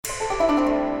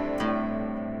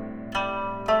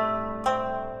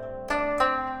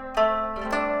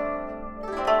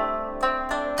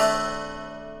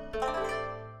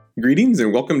Greetings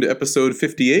and welcome to episode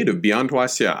 58 of Beyond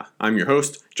Huaxia. I'm your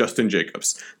host, Justin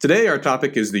Jacobs. Today our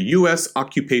topic is the U.S.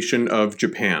 occupation of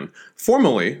Japan.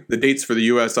 Formally, the dates for the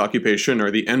U.S. occupation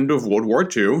are the end of World War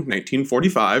II,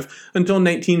 1945, until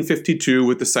 1952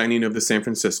 with the signing of the San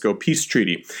Francisco Peace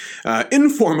Treaty.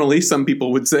 Informally, some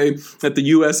people would say that the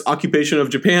U.S. occupation of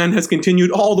Japan has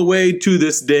continued all the way to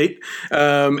this date,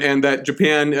 and that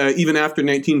Japan, even after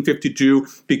 1952,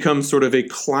 becomes sort of a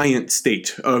client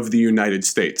state of the United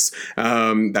States.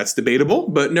 That's debatable,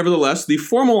 but nevertheless, the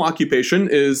formal occupation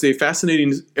is a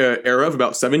fascinating era of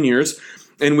about 7 years,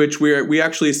 in which we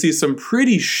actually see some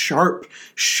pretty sharp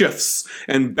shifts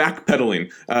and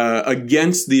backpedaling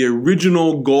against the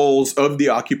original goals of the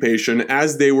occupation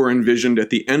as they were envisioned at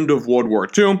the end of World War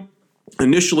II.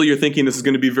 Initially, you're thinking this is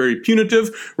going to be very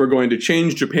punitive. We're going to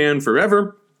change Japan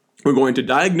forever. We're going to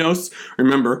diagnose,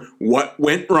 remember, what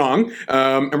went wrong,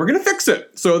 and we're going to fix it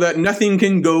so that nothing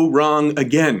can go wrong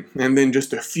again. And then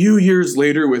just a few years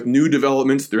later, with new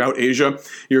developments throughout Asia,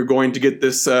 you're going to get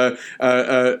this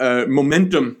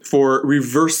momentum for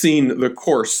reversing the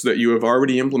course that you have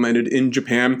already implemented in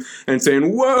Japan and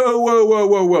saying,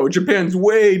 whoa, Japan's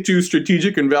way too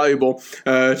strategic and valuable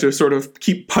to sort of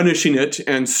keep punishing it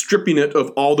and stripping it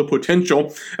of all the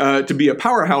potential to be a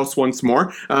powerhouse once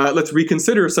more. Let's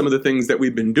reconsider some of the things that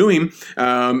we've been doing,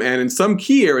 and in some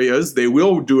key areas they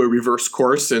will do a reverse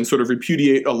course and sort of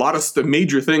repudiate a lot of the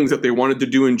major things that they wanted to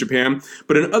do in Japan,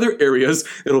 but in other areas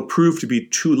it'll prove to be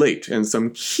too late, and some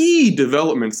key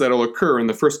developments that will occur in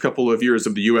the first couple of years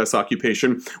of the U.S.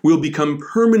 occupation will become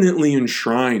permanently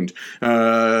enshrined,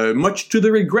 much to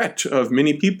the regret of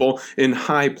many people in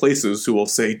high places who will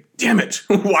say, damn it,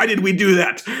 why did we do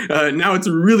that? Now it's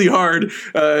really hard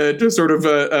to sort of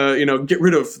get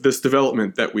rid of this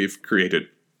development that we've created.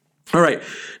 All right.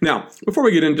 Now, before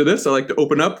we get into this, I like to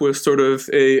open up with sort of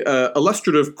a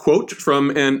illustrative quote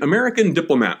from an American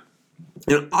diplomat.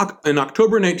 In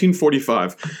October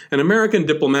 1945, an American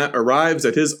diplomat arrives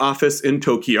at his office in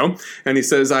Tokyo, and he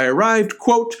says, I arrived,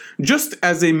 quote, just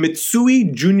as a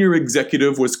Mitsui junior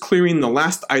executive was clearing the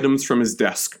last items from his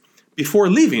desk. Before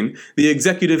leaving, the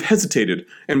executive hesitated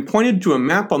and pointed to a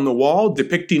map on the wall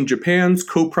depicting Japan's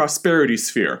co-prosperity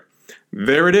sphere.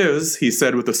 There it is, he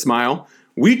said with a smile.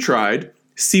 We tried.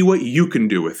 See what you can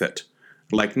do with it.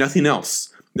 Like nothing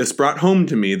else, this brought home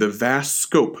to me the vast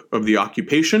scope of the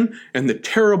occupation and the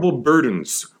terrible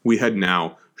burdens we had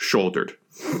now shouldered.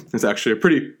 It's actually a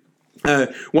pretty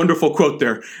wonderful quote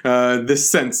there.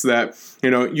 This sense that,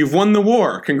 you've won the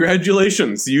war.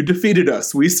 Congratulations. You defeated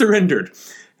us. We surrendered.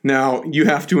 Now, you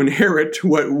have to inherit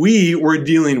what we were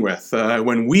dealing with.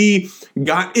 When we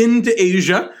got into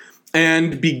Asia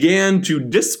and began to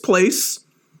displace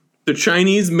the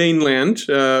Chinese mainland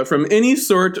from any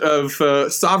sort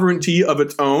of sovereignty of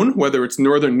its own, whether it's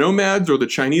northern nomads or the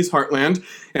Chinese heartland,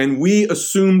 and we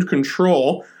assumed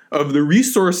control of the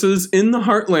resources in the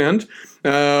heartland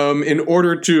in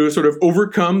order to sort of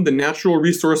overcome the natural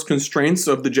resource constraints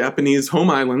of the Japanese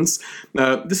home islands.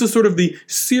 This is sort of the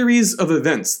series of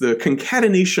events, the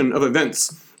concatenation of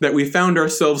events that we found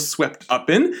ourselves swept up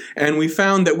in, and we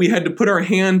found that we had to put our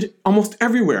hand almost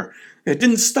everywhere. It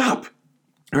didn't stop.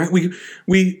 All right,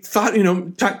 we thought,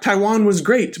 Taiwan was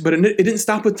great, but it didn't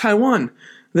stop with Taiwan.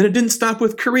 Then it didn't stop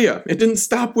with Korea. It didn't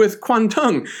stop with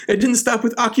Kwantung. It didn't stop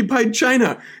with occupied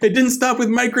China. It didn't stop with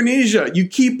Micronesia. You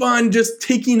keep on just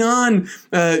taking on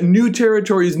new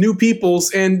territories, new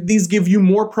peoples, and these give you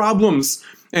more problems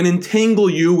and entangle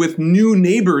you with new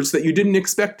neighbors that you didn't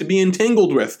expect to be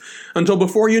entangled with, until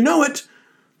before you know it,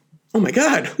 oh my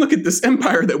God, look at this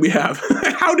empire that we have.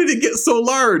 How did it get so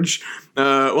large?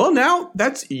 Well, now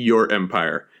that's your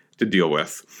empire to deal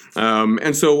with.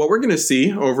 And so what we're going to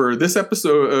see over this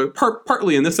episode,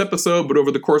 partly in this episode, but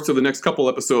over the course of the next couple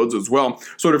episodes as well,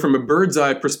 sort of from a bird's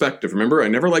eye perspective. Remember, I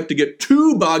never like to get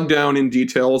too bogged down in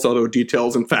details, although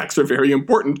details and facts are very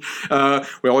important.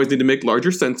 We always need to make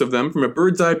larger sense of them from a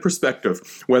bird's eye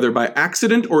perspective, whether by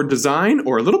accident or design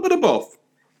or a little bit of both.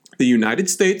 The United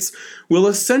States will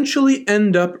essentially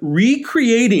end up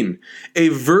recreating a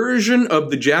version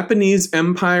of the Japanese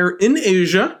empire in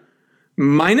Asia,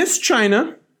 minus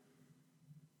China,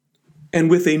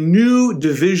 and with a new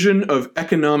division of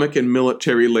economic and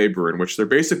military labor, in which they're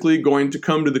basically going to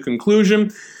come to the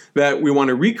conclusion that we want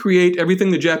to recreate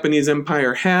everything the Japanese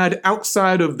empire had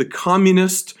outside of the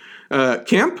communist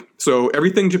camp, so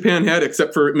everything Japan had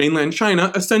except for mainland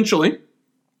China, essentially.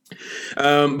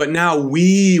 But now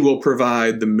we will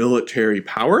provide the military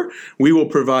power. We will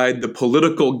provide the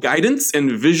political guidance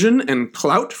and vision and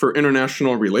clout for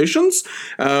international relations.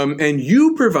 And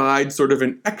you provide sort of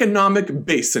an economic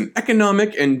base, an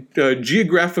economic and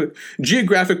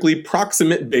geographically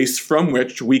proximate base from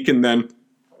which we can then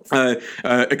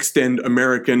extend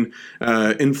American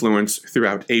influence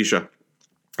throughout Asia.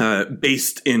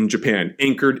 Based in Japan,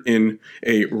 anchored in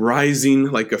a rising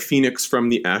like a phoenix from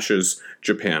the ashes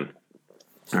Japan.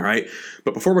 All right,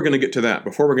 but before we're going to get to that,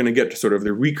 before we're going to get to sort of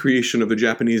the recreation of the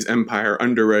Japanese empire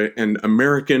under an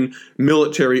American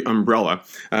military umbrella,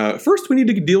 first we need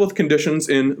to deal with conditions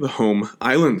in the home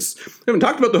islands. We haven't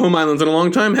talked about the home islands in a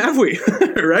long time, have we?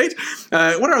 Right?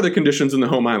 What are the conditions in the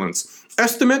home islands?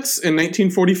 Estimates in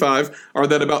 1945 are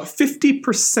that about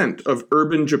 50% of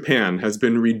urban Japan has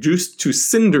been reduced to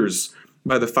cinders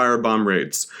by the firebomb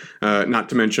raids. Not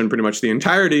to mention pretty much the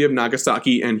entirety of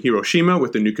Nagasaki and Hiroshima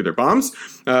with the nuclear bombs.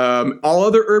 All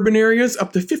other urban areas,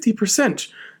 up to 50%,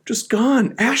 just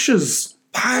gone. Ashes,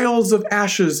 piles of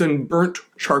ashes and burnt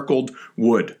charcoaled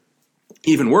wood.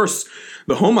 Even worse,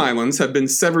 the home islands have been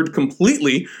severed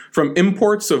completely from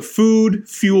imports of food,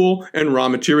 fuel, and raw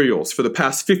materials. For the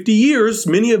past 50 years,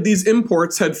 many of these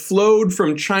imports had flowed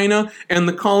from China and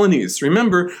the colonies.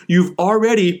 Remember, you've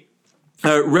already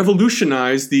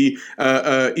revolutionized the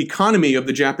economy of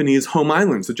the Japanese home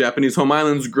islands. The Japanese home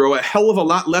islands grow a hell of a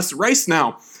lot less rice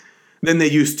now than they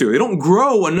used to. They don't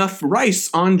grow enough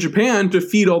rice on Japan to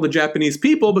feed all the Japanese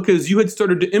people because you had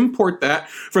started to import that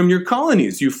from your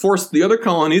colonies. You forced the other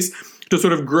colonies to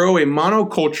sort of grow a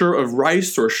monoculture of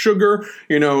rice or sugar,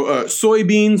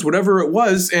 soybeans, whatever it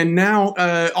was, and now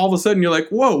all of a sudden you're like,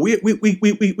 whoa, we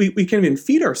can't even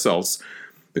feed ourselves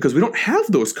because we don't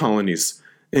have those colonies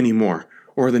anymore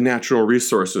or the natural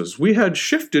resources. We had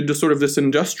shifted to sort of this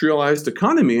industrialized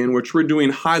economy in which we're doing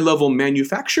high-level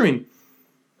manufacturing.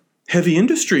 Heavy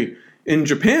industry in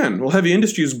Japan. Well, heavy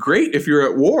industry is great if you're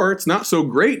at war. It's not so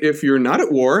great if you're not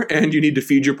at war and you need to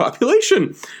feed your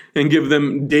population and give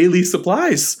them daily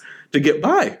supplies to get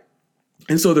by.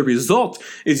 And so the result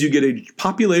is you get a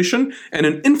population and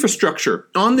an infrastructure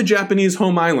on the Japanese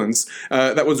home islands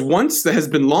that has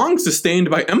been long sustained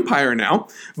by empire now,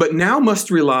 but now must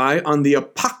rely on the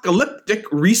apocalyptic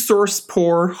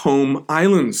resource-poor home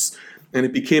islands. And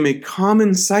it became a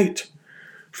common sight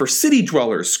for city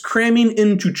dwellers cramming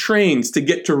into trains to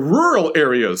get to rural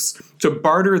areas to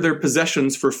barter their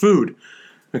possessions for food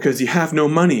because you have no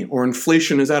money or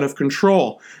inflation is out of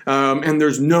control and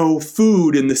there's no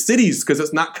food in the cities because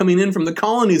it's not coming in from the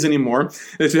colonies anymore.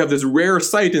 And so you have this rare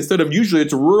sight. Instead of usually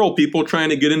it's rural people trying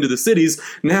to get into the cities.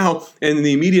 Now, in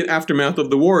the immediate aftermath of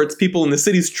the war, it's people in the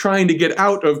cities trying to get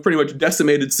out of pretty much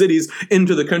decimated cities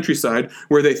into the countryside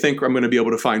where they think I'm going to be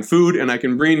able to find food and I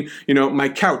can bring, my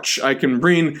couch. I can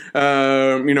bring,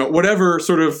 whatever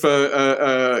sort of,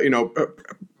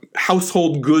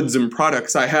 household goods and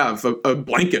products I have, a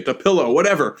blanket, a pillow,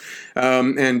 whatever,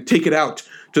 and take it out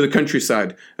to the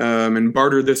countryside and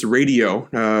barter this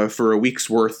radio for a week's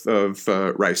worth of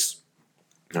rice.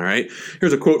 All right.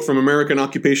 Here's a quote from American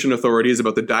occupation authorities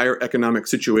about the dire economic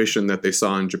situation that they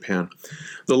saw in Japan.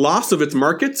 The loss of its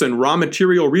markets and raw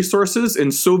material resources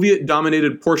in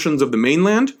Soviet-dominated portions of the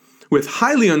mainland, with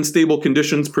highly unstable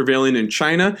conditions prevailing in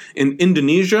China, in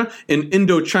Indonesia, in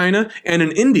Indochina, and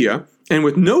in India, and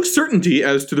with no certainty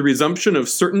as to the resumption of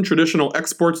certain traditional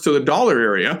exports to the dollar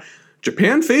area,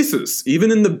 Japan faces,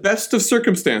 even in the best of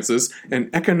circumstances, an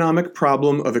economic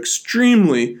problem of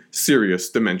extremely serious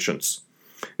dimensions.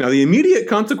 Now, the immediate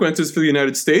consequences for the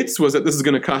United States was that this is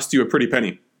going to cost you a pretty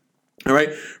penny. All right,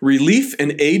 relief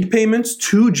and aid payments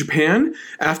to Japan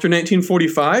after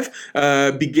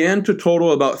 1945 began to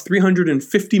total about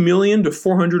 $350 million to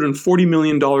 $440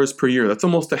 million per year. That's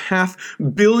almost $500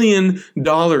 million.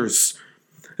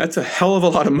 That's a hell of a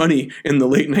lot of money in the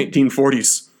late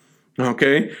 1940s.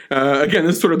 Okay. Again,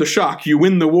 this is sort of the shock. You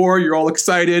win the war, you're all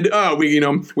excited.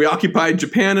 We occupied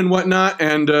Japan and whatnot,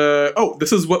 and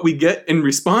this is what we get in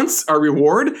response. Our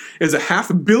reward is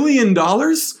 $500 million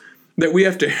that we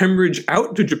have to hemorrhage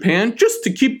out to Japan just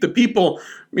to keep the people,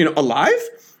 alive.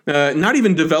 Not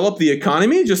even develop the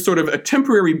economy, just sort of a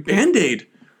temporary Band-Aid.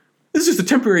 This is just a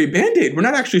temporary Band-Aid. We're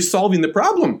not actually solving the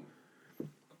problem.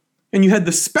 And you had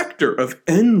the specter of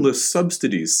endless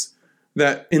subsidies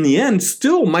that in the end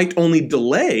still might only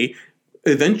delay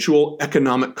eventual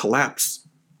economic collapse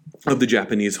of the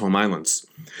Japanese home islands.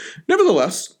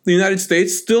 Nevertheless, the United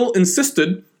States still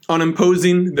insisted on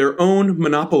imposing their own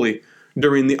monopoly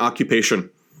during the occupation.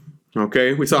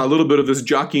 Okay, we saw a little bit of this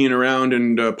jockeying around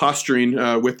and posturing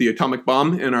with the atomic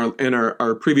bomb in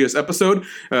our previous episode.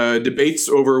 Debates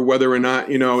over whether or not,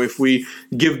 if we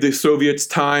give the Soviets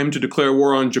time to declare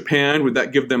war on Japan, would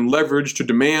that give them leverage to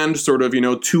demand sort of,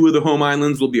 2 of the home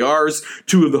islands will be ours,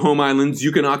 2 of the home islands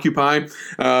you can occupy.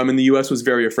 And the U.S. was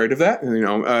very afraid of that.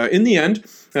 In the end,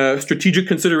 strategic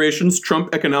considerations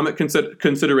trump economic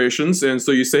considerations. And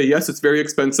so you say, yes, it's very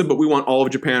expensive, but we want all of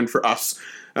Japan for us.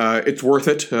 It's worth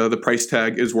it. The price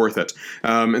tag is worth it.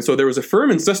 And so there was a firm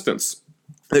insistence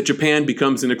that Japan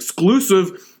becomes an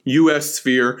exclusive U.S.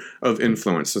 sphere of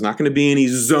influence. There's not going to be any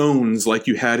zones like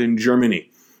you had in Germany.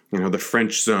 The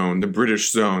French zone, the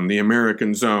British zone, the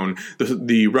American zone,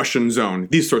 the Russian zone,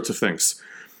 these sorts of things.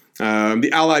 The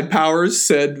Allied powers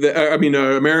said that,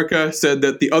 America said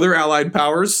that the other Allied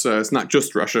powers, it's not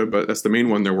just Russia, but that's the main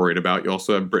one they're worried about. You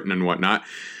also have Britain and whatnot.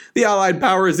 The Allied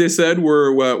powers, they said,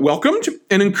 were welcomed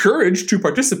and encouraged to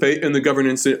participate in the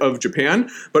governance of Japan,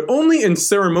 but only in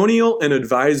ceremonial and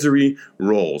advisory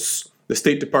roles. The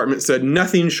State Department said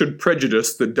nothing should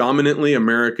prejudice the dominantly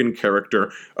American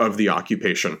character of the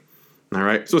occupation. All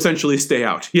right, so essentially stay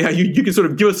out. Yeah, you can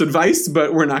sort of give us advice,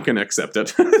 but we're not going to accept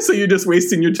it. So you're just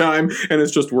wasting your time, and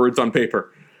it's just words on paper.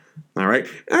 All right,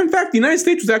 and in fact, the United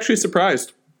States was actually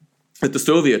surprised that the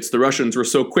Soviets, the Russians, were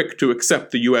so quick to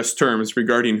accept the U.S. terms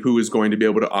regarding who is going to be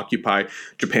able to occupy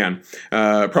Japan.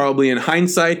 Probably in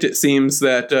hindsight, it seems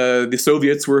that the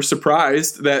Soviets were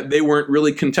surprised that they weren't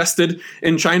really contested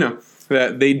in China,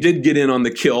 that they did get in on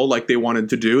the kill like they wanted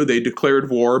to do. They declared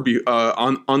war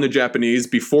on the Japanese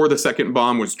before the second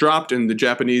bomb was dropped, and the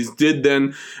Japanese did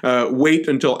then wait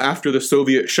until after the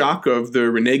Soviet shock of the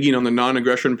reneging on the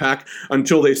non-aggression pact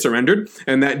until they surrendered.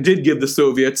 And that did give the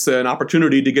Soviets an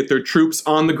opportunity to get their troops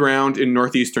on the ground in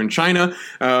northeastern China.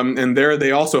 And there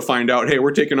they also find out, hey,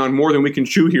 we're taking on more than we can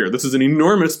chew here. This is an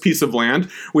enormous piece of land.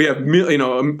 We have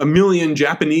a million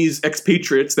Japanese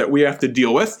expatriates that we have to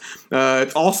deal with.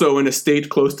 It's also in a state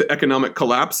close to economic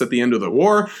collapse at the end of the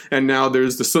war, and now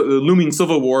there's the looming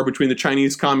civil war between the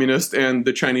Chinese communists and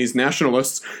the Chinese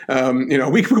nationalists.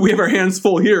 We have our hands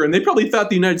full here, and they probably thought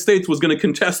the United States was going to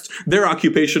contest their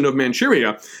occupation of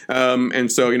Manchuria,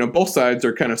 and so both sides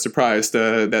are kind of surprised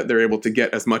that they're able to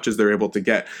get as much as they're able to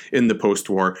get in the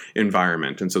post-war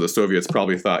environment. And so the Soviets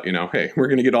probably thought, hey, we're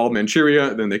going to get all of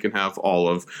Manchuria, then they can have all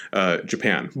of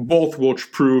Japan. Both will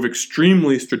prove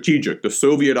extremely strategic. The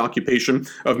Soviet occupation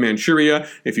of Manchuria,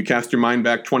 if you cast your mind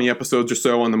back 20 episodes or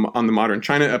so on the modern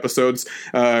China episodes,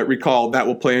 recall that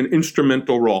will play an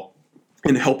instrumental role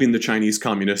in helping the Chinese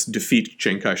communists defeat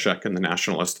Chiang Kai-shek and the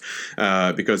nationalists,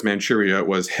 because Manchuria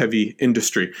was heavy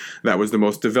industry. That was the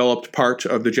most developed part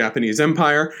of the Japanese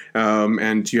empire,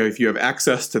 and if you have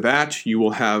access to that, you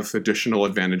will have additional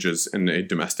advantages in a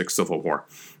domestic civil war.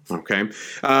 Okay,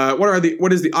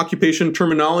 what is the occupation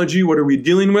terminology? What are we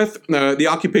dealing with? The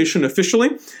occupation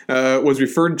officially was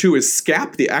referred to as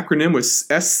SCAP. The acronym was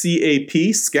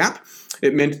SCAP, SCAP.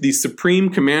 It meant the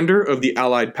Supreme Commander of the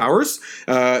Allied Powers.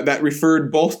 That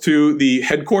referred both to the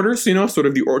headquarters, sort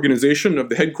of the organization of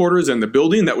the headquarters and the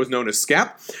building that was known as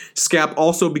SCAP. SCAP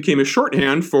also became a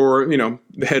shorthand for,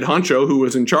 the head honcho who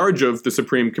was in charge of the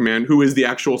Supreme Command, who is the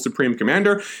actual Supreme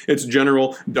Commander. It's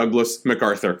General Douglas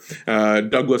MacArthur.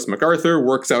 Douglas MacArthur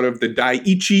works out of the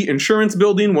Daiichi Insurance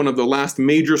Building, one of the last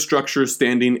major structures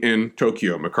standing in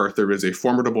Tokyo. MacArthur is a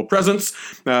formidable presence,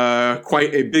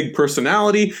 quite a big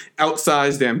personality,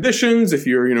 outsized ambitions. If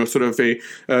you're, sort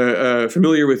of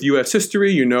familiar with U.S.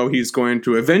 history, he's going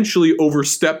to eventually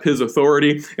overstep his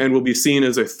authority and will be seen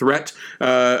as a threat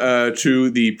to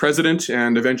the president,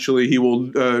 and eventually he will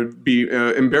be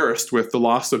embarrassed with the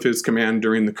loss of his command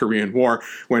during the Korean War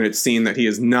when it's seen that he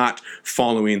is not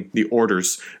following the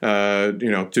orders,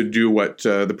 to do what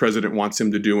the president wants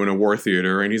him to do in a war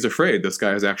theater, and he's afraid this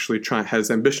guy is actually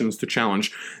has ambitions to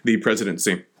challenge the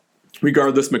presidency.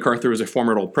 Regardless, MacArthur is a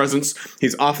formidable presence.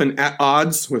 He's often at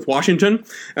odds with Washington,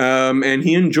 and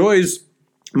he enjoys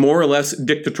more or less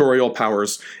dictatorial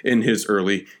powers in his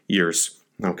early years.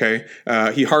 Okay,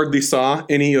 he hardly saw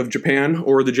any of Japan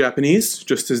or the Japanese,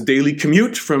 just his daily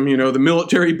commute from, the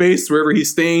military base, wherever he's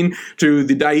staying, to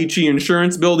the Daiichi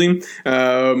Insurance Building.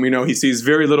 He sees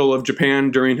very little of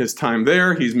Japan during his time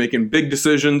there. He's making big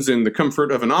decisions in the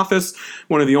comfort of an office.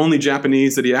 One of the only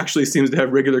Japanese that he actually seems to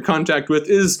have regular contact with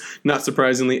is, not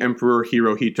surprisingly, Emperor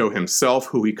Hirohito himself,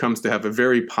 who he comes to have a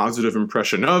very positive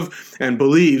impression of, and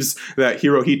believes that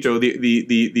Hirohito,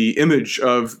 the image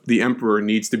of the emperor,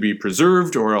 needs to be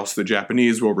preserved, or else the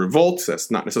Japanese will revolt.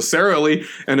 That's not necessarily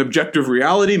an objective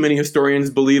reality. Many historians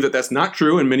believe that that's not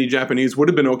true, and many Japanese would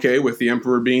have been okay with the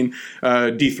emperor being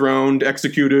dethroned,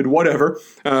 executed, whatever.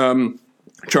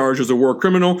 charged as a war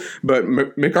criminal, but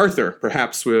MacArthur,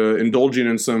 perhaps indulging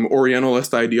in some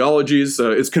Orientalist ideologies,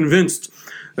 is convinced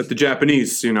that the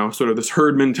Japanese, sort of this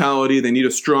herd mentality, they need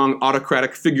a strong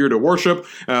autocratic figure to worship,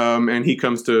 and he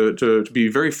comes to be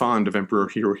very fond of Emperor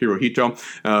Hirohito,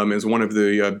 as one of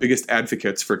the biggest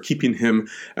advocates for keeping him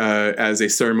as a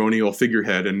ceremonial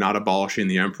figurehead and not abolishing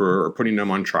the emperor or putting him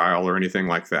on trial or anything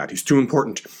like that. He's too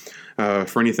important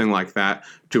for anything like that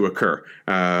to occur.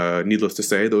 Needless to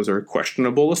say, those are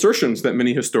questionable assertions that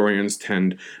many historians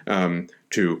tend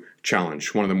to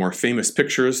challenge. One of the more famous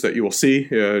pictures that you will see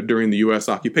during the U.S.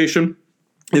 occupation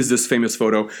is this famous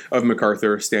photo of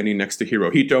MacArthur standing next to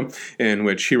Hirohito, in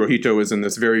which Hirohito is in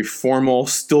this very formal,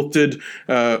 stilted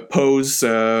pose,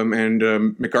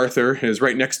 and MacArthur is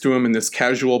right next to him in this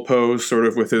casual pose, sort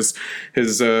of with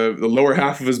the lower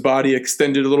half of his body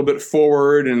extended a little bit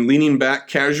forward and leaning back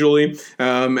casually,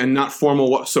 and not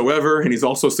formal whatsoever. And he's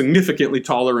also significantly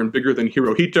taller and bigger than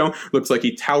Hirohito. Looks like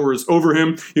he towers over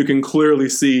him. You can clearly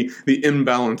see the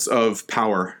imbalance of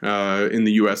power in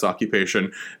the U.S.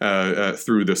 occupation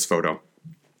through this photo.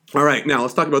 All right, now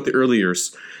let's talk about the early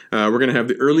years. We're going to have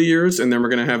the early years, and then we're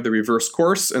going to have the reverse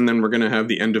course, and then we're going to have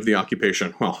the end of the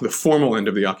occupation. Well, the formal end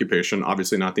of the occupation,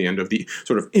 obviously not the end of the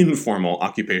sort of informal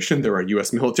occupation. There are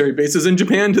U.S. military bases in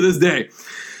Japan to this day.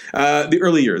 The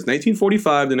early years, 1945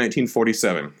 to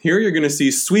 1947. Here you're going to see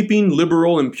sweeping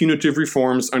liberal and punitive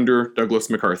reforms under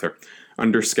Douglas MacArthur,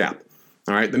 under SCAP.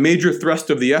 All right, the major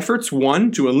thrust of the efforts, one,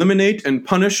 to eliminate and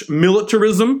punish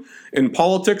militarism in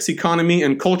politics, economy,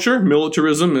 and culture.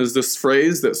 Militarism is this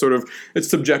phrase that sort of, it's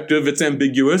subjective, it's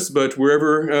ambiguous, but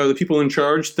wherever the people in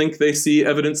charge think they see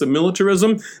evidence of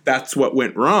militarism, that's what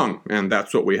went wrong, and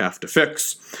that's what we have to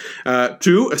fix.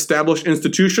 Two, establish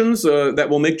institutions that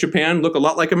will make Japan look a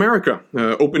lot like America.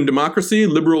 Open democracy,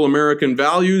 liberal American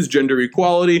values, gender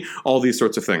equality, all these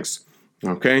sorts of things.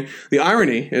 Okay. The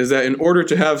irony is that in order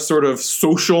to have sort of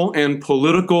social and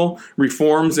political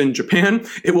reforms in Japan,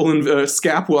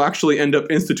 SCAP will actually end up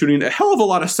instituting a hell of a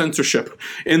lot of censorship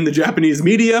in the Japanese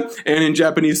media and in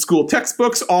Japanese school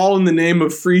textbooks, all in the name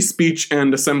of free speech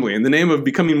and assembly. In the name of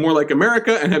becoming more like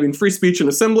America and having free speech and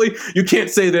assembly, you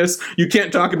can't say this, you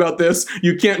can't talk about this,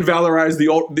 you can't valorize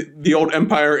the old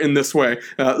empire in this way.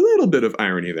 A little bit of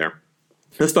irony there.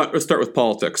 Let's start with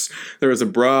politics. There is a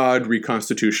broad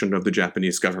reconstitution of the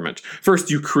Japanese government. First,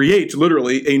 you create,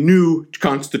 literally, a new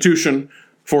constitution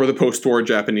for the post-war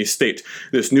Japanese state.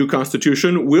 This new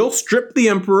constitution will strip the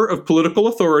emperor of political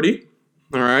authority.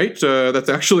 All right, that's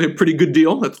actually a pretty good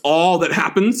deal. That's all that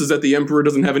happens, is that the emperor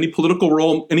doesn't have any political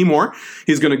role anymore.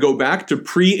 He's going to go back to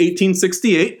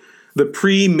pre-1868. The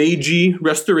pre-Meiji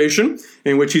Restoration,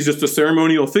 in which he's just a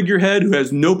ceremonial figurehead who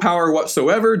has no power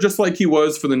whatsoever, just like he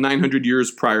was for the 900 years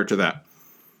prior to that.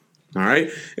 All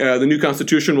right. The new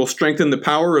constitution will strengthen the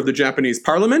power of the Japanese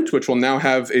parliament, which will now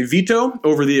have a veto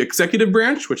over the executive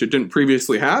branch, which it didn't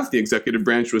previously have. The executive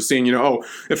branch was saying,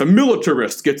 if a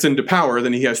militarist gets into power,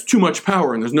 then he has too much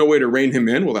power and there's no way to rein him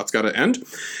in. Well, that's got to end.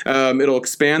 It'll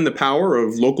expand the power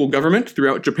of local government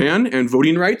throughout Japan and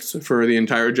voting rights for the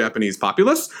entire Japanese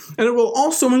populace. And it will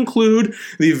also include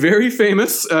the very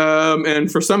famous,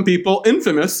 and for some people,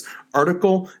 infamous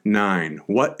Article 9.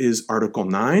 What is Article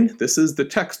 9? This is the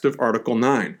text of Article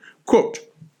 9. Quote,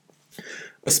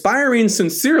 aspiring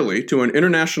sincerely to an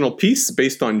international peace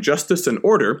based on justice and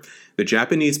order, the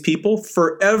Japanese people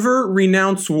forever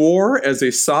renounce war as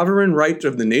a sovereign right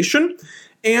of the nation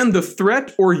and the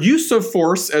threat or use of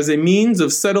force as a means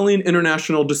of settling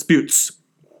international disputes.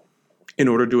 In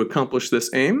order to accomplish this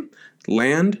aim,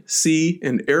 land, sea,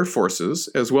 and air forces,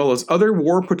 as well as other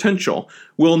war potential,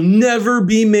 will never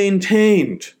be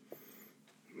maintained.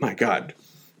 My God,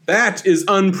 that is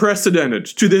unprecedented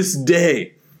to this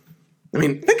day. I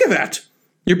mean, think of that.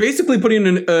 You're basically putting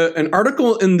an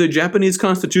article in the Japanese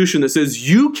constitution that says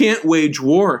you can't wage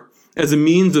war as a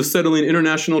means of settling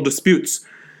international disputes.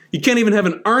 You can't even have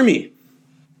an army.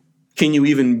 Can you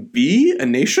even be a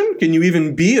nation? Can you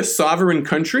even be a sovereign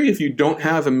country if you don't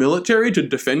have a military to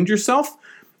defend yourself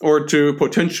or to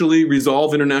potentially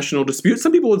resolve international disputes?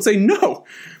 Some people would say, no,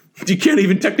 you can't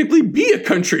even technically be a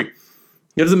country.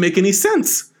 It doesn't make any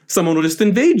sense. Someone will just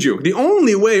invade you. The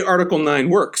only way Article 9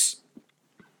 works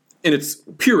in its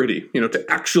purity, to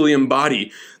actually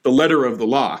embody the letter of the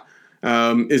law,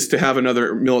 is to have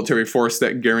another military force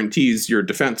that guarantees your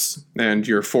defense and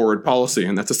your forward policy.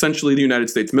 And that's essentially the United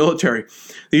States military.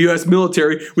 The U.S.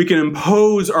 military, we can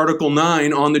impose Article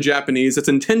 9 on the Japanese. It's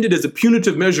intended as a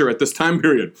punitive measure at this time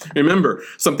period. Remember,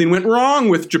 something went wrong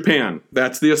with Japan.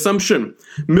 That's the assumption.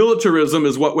 Militarism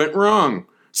is what went wrong.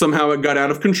 Somehow it got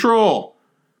out of control.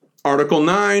 Article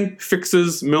 9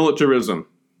 fixes militarism.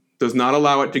 does not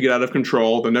allow it to get out of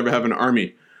control. They'll never have an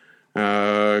army.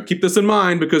 Keep this in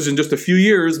mind, because in just a few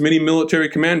years, many military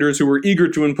commanders who were eager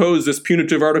to impose this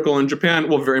punitive article on Japan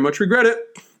will very much regret it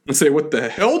and say, what the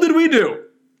hell did we do?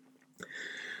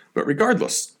 But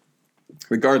regardless,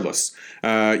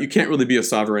 you can't really be a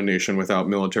sovereign nation without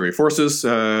military forces,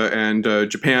 and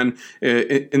Japan,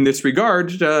 in this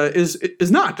regard,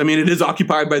 is not. I mean, it is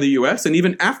occupied by the U.S., and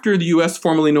even after the U.S.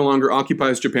 formally no longer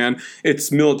occupies Japan, its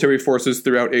military forces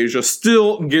throughout Asia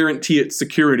still guarantee its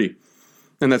security,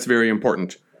 and that's very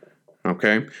important.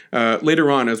 Okay. Later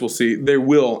on, as we'll see, they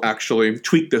will actually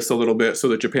tweak this a little bit so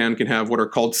that Japan can have what are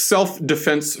called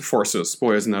self-defense forces.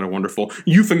 Boy, isn't that a wonderful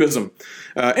euphemism.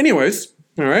 Anyways,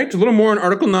 all right, a little more on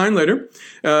Article 9 later.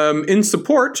 In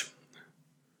support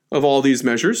of all these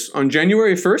measures, on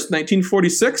January 1st,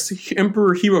 1946,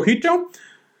 Emperor Hirohito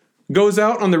goes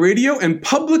out on the radio and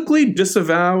publicly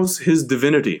disavows his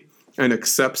divinity and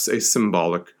accepts a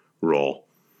symbolic role.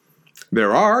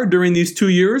 There are, during these 2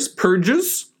 years,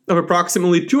 purges of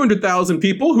approximately 200,000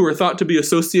 people who are thought to be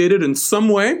associated in some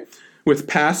way with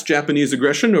past Japanese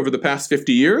aggression over the past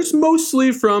 50 years,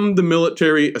 mostly from the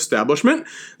military establishment.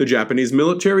 The Japanese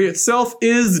military itself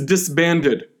is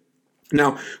disbanded.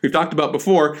 Now, we've talked about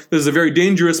before, this is a very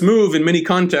dangerous move in many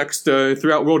contexts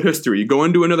throughout world history. You go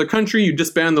into another country, you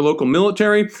disband the local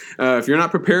military. If you're not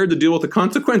prepared to deal with the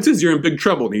consequences, you're in big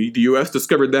trouble. The U.S.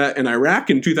 discovered that in Iraq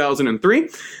in 2003.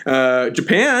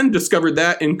 Japan discovered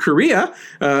that in Korea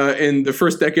in the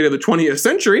first decade of the 20th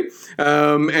century.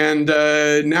 And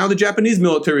now the Japanese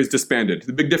military is disbanded.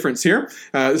 The big difference here,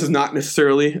 this is not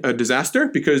necessarily a disaster,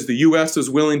 because the U.S. is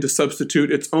willing to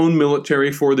substitute its own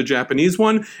military for the Japanese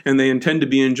one, and they intend to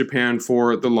be in Japan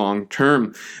for the long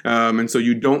term. And so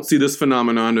you don't see this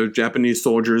phenomenon of Japanese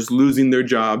soldiers losing their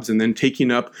jobs and then taking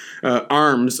up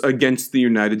arms against the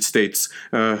United States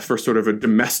for sort of a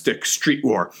domestic street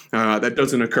war. That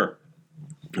doesn't occur.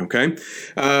 Okay.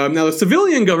 Now, the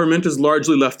civilian government is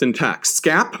largely left intact.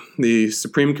 SCAP, the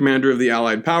supreme commander of the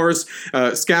Allied powers,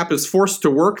 SCAP is forced to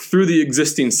work through the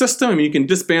existing system. I mean, you can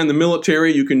disband the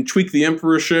military, you can tweak the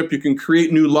emperorship, you can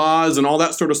create new laws and all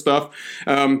that sort of stuff.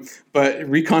 But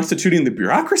reconstituting the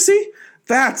bureaucracy,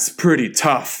 that's pretty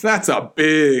tough. That's a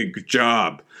big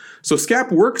job. So SCAP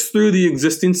works through the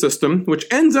existing system, which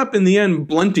ends up in the end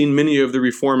blunting many of the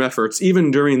reform efforts,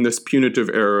 even during this punitive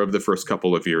era of the first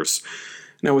couple of years.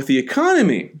 Now, with the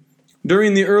economy,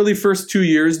 during the early first 2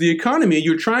 years, the economy,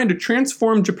 you're trying to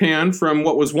transform Japan from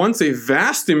what was once a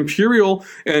vast imperial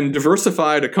and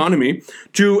diversified economy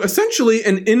to essentially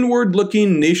an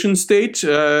inward-looking nation-state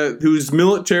whose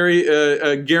military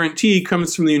guarantee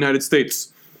comes from the United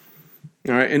States.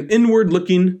 All right, an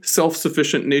inward-looking,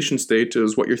 self-sufficient nation-state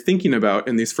is what you're thinking about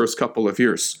in these first couple of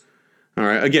years. All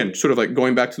right, again, sort of like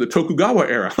going back to the Tokugawa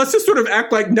era. Let's just sort of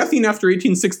act like nothing after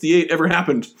 1868 ever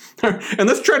happened. And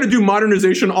let's try to do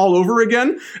modernization all over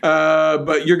again.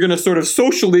 But you're going to sort of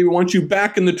socially, we want you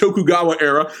back in the Tokugawa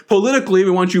era. Politically,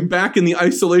 we want you back in the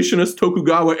isolationist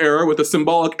Tokugawa era with a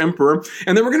symbolic emperor.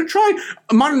 And then we're going to try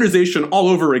modernization all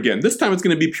over again. This time it's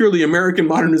going to be purely American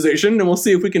modernization. And we'll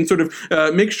see if we can sort of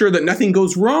make sure that nothing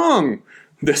goes wrong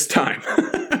this time.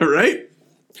 Right?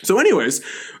 So anyways,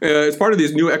 as part of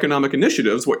these new economic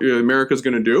initiatives, what America's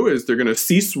going to do is they're going to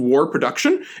cease war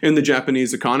production in the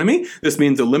Japanese economy. This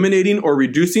means eliminating or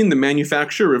reducing the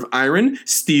manufacture of iron,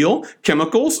 steel,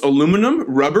 chemicals, aluminum,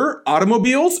 rubber,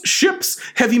 automobiles, ships,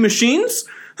 heavy machines.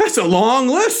 That's a long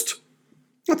list.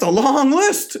 That's a long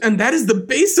list. And that is the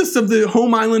basis of the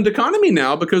home island economy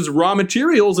now, because raw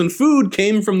materials and food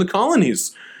came from the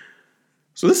colonies.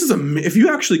 So this is if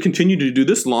you actually continue to do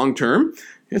this long term,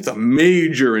 it's a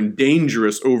major and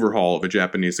dangerous overhaul of a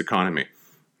Japanese economy.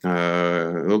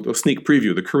 A sneak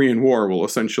preview, the Korean War will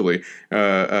essentially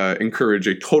encourage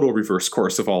a total reverse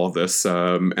course of all of this,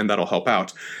 and that'll help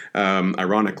out,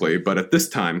 ironically. But at this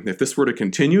time, if this were to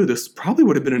continue, this probably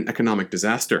would have been an economic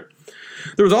disaster.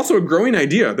 There was also a growing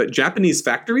idea that Japanese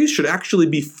factories should actually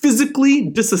be physically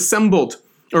disassembled,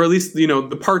 or at least,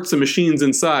 the parts and machines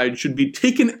inside should be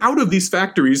taken out of these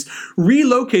factories,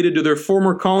 relocated to their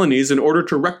former colonies in order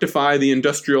to rectify the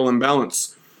industrial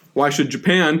imbalance. Why should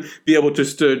Japan be able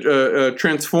to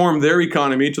transform their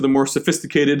economy to the more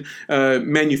sophisticated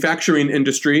manufacturing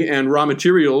industry, and raw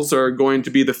materials are going to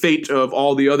be the fate of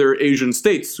all the other Asian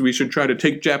states? We should try to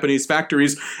take Japanese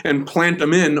factories and plant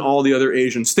them in all the other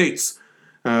Asian states.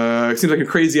 It seems like a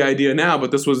crazy idea now,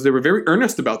 but they were very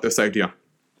earnest about this idea.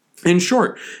 In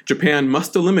short, Japan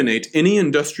must eliminate any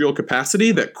industrial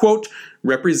capacity that, quote,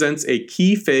 represents a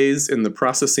key phase in the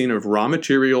processing of raw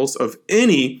materials of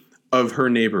any of her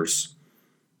neighbors.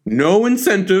 No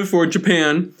incentive for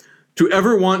Japan to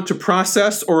ever want to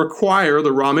process or acquire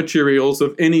the raw materials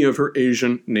of any of her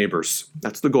Asian neighbors.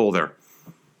 That's the goal there.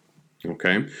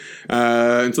 Okay,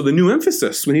 and so the new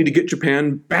emphasis, we need to get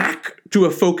Japan back to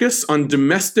a focus on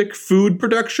domestic food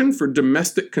production for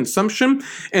domestic consumption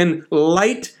and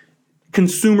light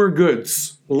consumer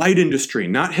goods, light industry,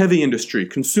 not heavy industry,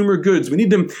 consumer goods. We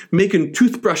need them making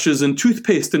toothbrushes and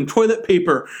toothpaste and toilet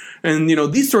paper and,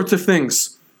 these sorts of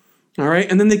things. All right,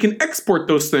 and then they can export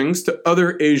those things to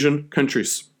other Asian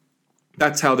countries.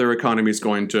 That's how their economy is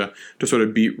going to sort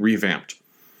of be revamped.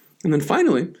 And then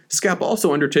finally, SCAP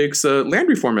also undertakes land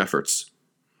reform efforts.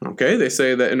 Okay, they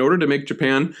say that in order to make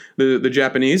Japan, the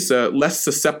Japanese, less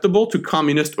susceptible to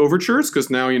communist overtures, because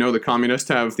now, the communists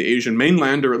have the Asian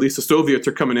mainland, or at least the Soviets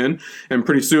are coming in, and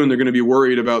pretty soon they're going to be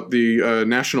worried about the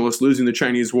nationalists losing the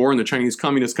Chinese war and the Chinese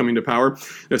communists coming to power.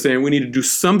 They're saying we need to do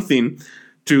something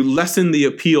to lessen the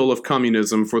appeal of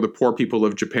communism for the poor people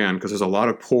of Japan, because there's a lot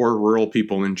of poor rural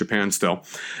people in Japan still.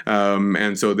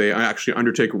 And so they actually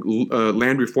undertake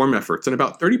land reform efforts. And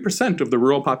about 30% of the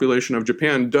rural population of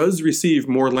Japan does receive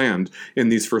more land in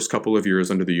these first couple of years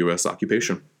under the U.S.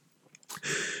 occupation.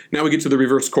 Now we get to the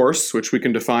reverse course, which we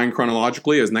can define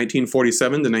chronologically as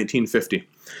 1947 to 1950.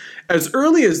 As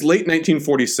early as late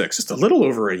 1946, just a little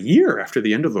over a year after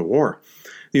the end of the war,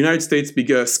 the United States,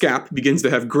 SCAP, begins to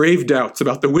have grave doubts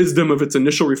about the wisdom of its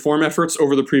initial reform efforts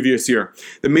over the previous year.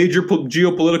 The major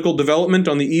geopolitical development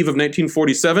on the eve of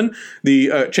 1947,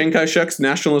 the Chiang Kai-shek's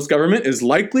nationalist government is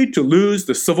likely to lose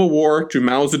the civil war to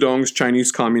Mao Zedong's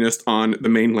Chinese Communists on the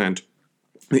mainland.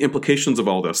 The implications of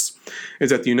all this is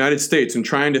that the United States, in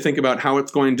trying to think about how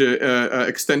it's going to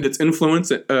extend its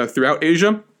influence throughout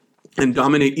Asia and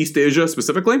dominate East Asia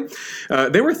specifically,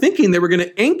 they were thinking they were going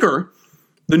to anchor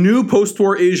the new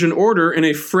post-war Asian order in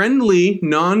a friendly,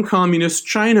 non-communist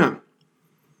China.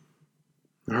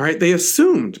 All right, they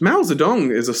assumed Mao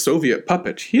Zedong is a Soviet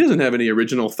puppet. He doesn't have any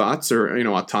original thoughts or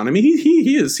autonomy.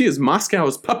 He is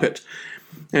Moscow's puppet.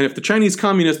 And if the Chinese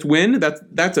communists win,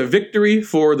 that's a victory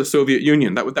for the Soviet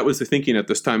Union. That was the thinking at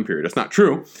this time period. It's not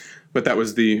true, but that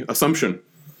was the assumption.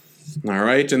 All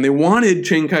right, and they wanted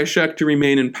Chiang Kai-shek to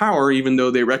remain in power, even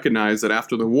though they recognized that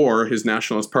after the war, his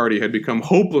Nationalist Party had become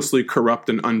hopelessly corrupt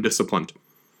and undisciplined.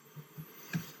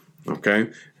 Okay,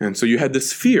 and so you had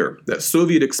this fear that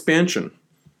Soviet expansion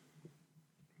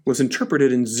was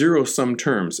interpreted in zero-sum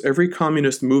terms. Every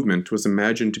communist movement was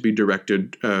imagined to be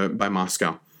directed by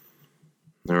Moscow.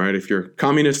 All right, if you're a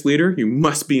communist leader, you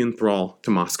must be in thrall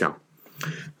to Moscow.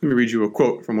 Let me read you a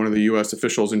quote from one of the U.S.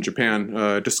 officials in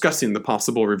Japan discussing the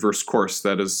possible reverse course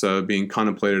that is being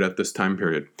contemplated at this time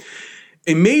period.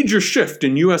 A major shift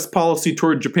in U.S. policy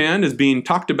toward Japan is being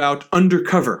talked about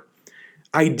undercover.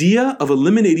 Idea of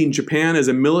eliminating Japan as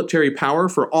a military power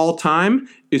for all time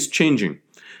is changing.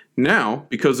 Now,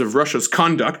 because of Russia's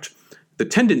conduct, the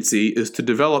tendency is to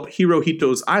develop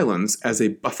Hirohito's islands as a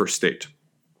buffer state.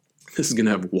 This is going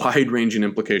to have wide-ranging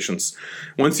implications.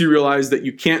 Once you realize that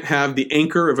you can't have the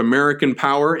anchor of American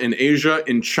power in Asia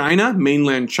in China,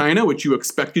 mainland China, which you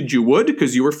expected you would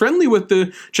because you were friendly with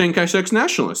the Chiang Kai-shek's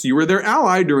nationalists. You were their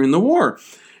ally during the war.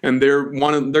 And they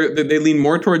lean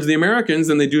more towards the Americans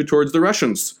than they do towards the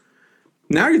Russians.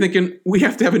 Now you're thinking, we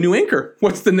have to have a new anchor.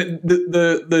 What's the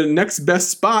next best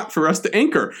spot for us to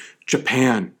anchor?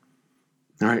 Japan.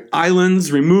 All right,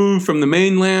 islands removed from the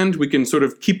mainland. We can sort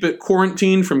of keep it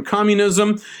quarantined from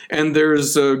communism, and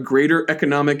there's a greater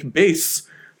economic base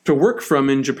to work from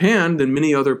in Japan than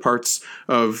many other parts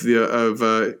of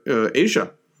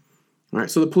Asia. All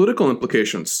right, so the political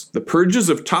implications, the purges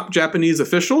of top Japanese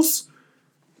officials,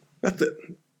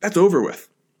 that's over with.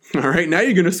 All right, now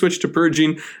you're going to switch to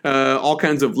purging all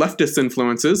kinds of leftist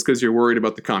influences because you're worried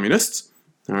about the communists.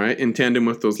 All right, in tandem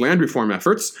with those land reform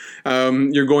efforts,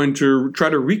 you're going to try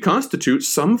to reconstitute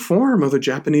some form of a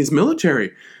Japanese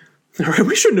military. All right,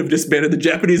 we shouldn't have disbanded the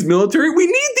Japanese military. We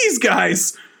need these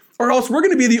guys, or else we're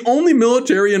going to be the only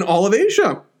military in all of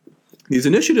Asia. These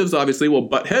initiatives obviously will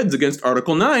butt heads against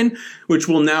Article 9, which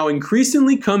will now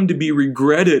increasingly come to be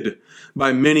regretted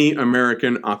by many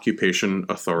American occupation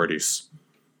authorities.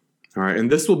 All right,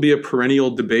 and this will be a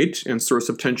perennial debate and source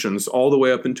of tensions all the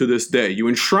way up into this day. You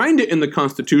enshrined it in the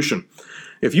Constitution.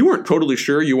 If you weren't totally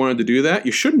sure you wanted to do that,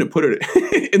 you shouldn't have put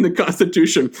it in the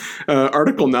Constitution,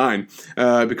 Article 9,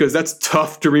 because that's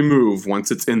tough to remove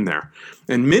once it's in there.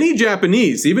 And many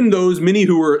Japanese, even many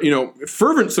who were,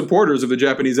 fervent supporters of the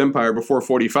Japanese Empire before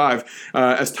 45,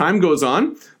 as time goes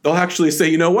on, they'll actually say,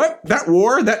 you know what? That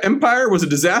war, that empire was a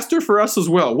disaster for us as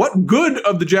well. What good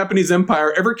of the Japanese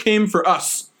Empire ever came for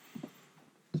us?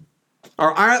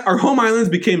 Our home islands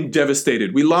became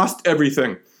devastated. We lost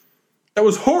everything. That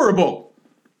was horrible.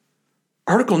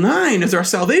 Article 9 is our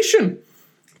salvation.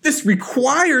 This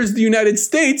requires the United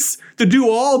States to do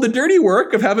all the dirty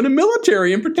work of having a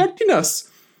military and protecting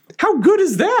us. How good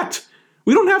is that?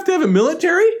 We don't have to have a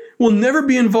military. We'll never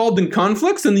be involved in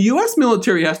conflicts, and the U.S.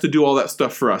 military has to do all that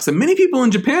stuff for us. And many people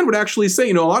in Japan would actually say,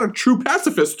 a lot of true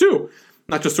pacifists too,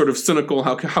 not just sort of cynical,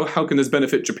 how can this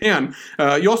benefit Japan?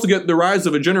 You also get the rise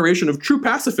of a generation of true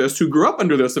pacifists who grew up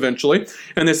under this eventually,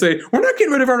 and they say, we're not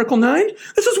getting rid of Article 9.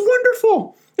 This is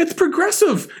wonderful. It's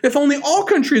progressive. If only all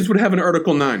countries would have an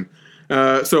Article 9.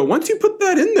 So once you put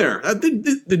that in there,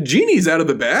 the genie's out of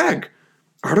the bag.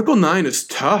 Article 9 is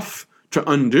tough to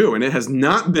undo, and it has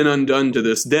not been undone to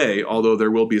this day, although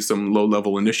there will be some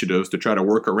low-level initiatives to try to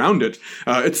work around it.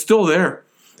 It's still there.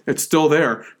 It's still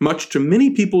there, much to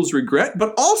many people's regret,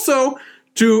 but also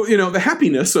to the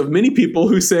happiness of many people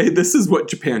who say this is what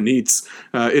Japan needs.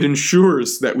 It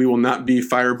ensures that we will not be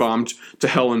firebombed to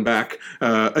hell and back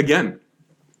again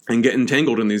and get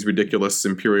entangled in these ridiculous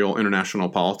imperial international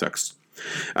politics.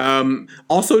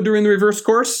 Also during the reverse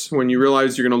course, when you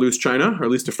realize you're going to lose China, or at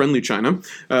least a friendly China,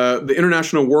 the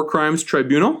International War Crimes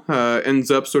Tribunal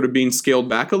ends up sort of being scaled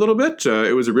back a little bit.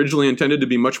 It was originally intended to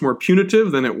be much more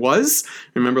punitive than it was.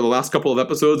 Remember the last couple of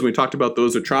episodes when we talked about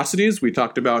those atrocities? We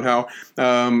talked about how,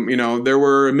 there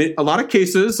were a lot of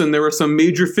cases and there were some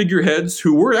major figureheads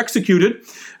who were executed.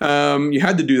 You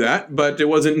had to do that, but it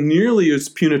wasn't nearly as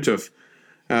punitive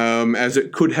as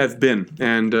it could have been.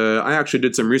 And I actually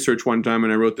did some research one time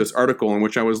and I wrote this article in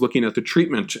which I was looking at the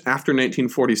treatment after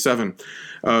 1947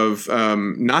 of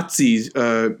Nazi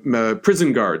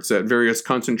prison guards at various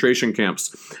concentration camps,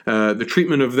 the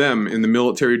treatment of them in the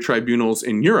military tribunals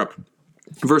in Europe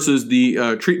versus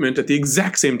the treatment at the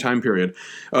exact same time period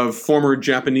of former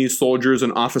Japanese soldiers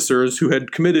and officers who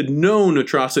had committed known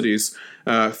atrocities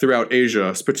throughout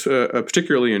Asia,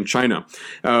 particularly in China.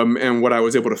 And what I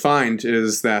was able to find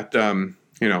is that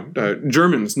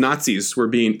Germans, Nazis, were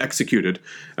being executed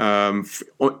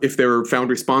if they were found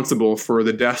responsible for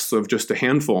the deaths of just a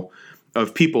handful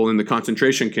of people in the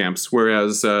concentration camps,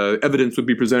 whereas evidence would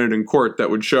be presented in court that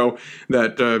would show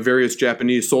that various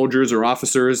Japanese soldiers or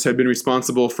officers had been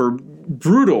responsible for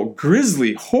brutal,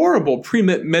 grisly, horrible,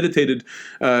 premeditated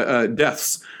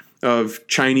deaths of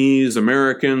Chinese,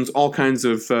 Americans, all kinds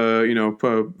of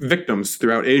victims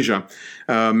throughout Asia.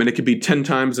 And it could be 10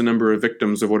 times the number of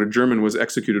victims of what a German was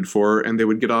executed for, and they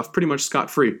would get off pretty much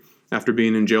scot-free after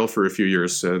being in jail for a few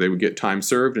years. They would get time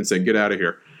served and say, get out of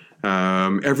here.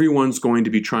 Everyone's going to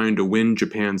be trying to win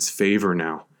Japan's favor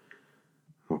now.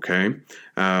 Okay?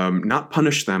 Not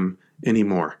punish them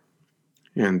anymore.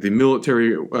 And the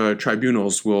military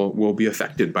tribunals will be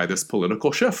affected by this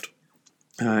political shift.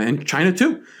 And China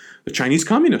too. The Chinese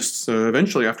communists,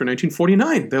 eventually after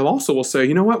 1949, they'll also will say,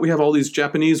 you know what, we have all these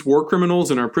Japanese war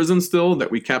criminals in our prison still that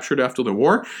we captured after the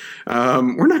war.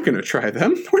 We're not going to try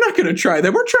them. We're not going to try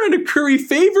them. We're trying to curry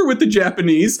favor with the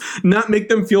Japanese, not make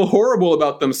them feel horrible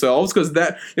about themselves, because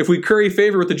that if we curry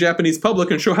favor with the Japanese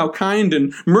public and show how kind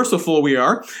and merciful we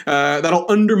are, that'll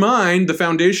undermine the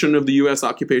foundation of the U.S.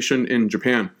 occupation in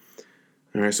Japan.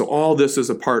 All right, so all this is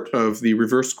a part of the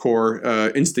reverse core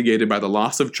instigated by the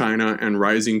loss of China and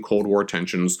rising Cold War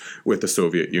tensions with the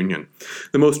Soviet Union.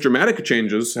 The most dramatic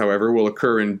changes, however, will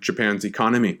occur in Japan's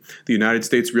economy. The United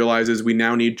States realizes we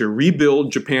now need to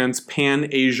rebuild Japan's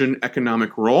pan-Asian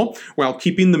economic role while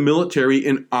keeping the military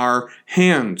in our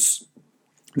hands.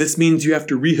 This means you have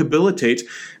to rehabilitate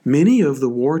many of the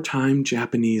wartime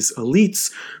Japanese elites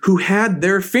who had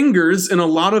their fingers in a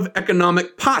lot of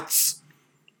economic pots.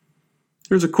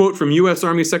 Here's a quote from U.S.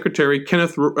 Army Secretary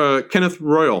Kenneth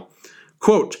Royal.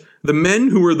 Quote, "The men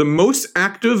who were the most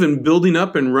active in building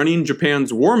up and running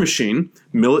Japan's war machine,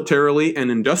 militarily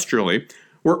and industrially,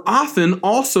 were often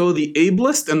also the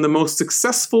ablest and the most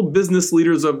successful business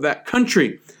leaders of that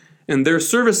country, and their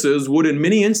services would in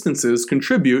many instances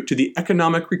contribute to the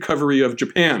economic recovery of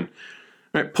Japan."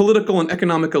 Right? Political and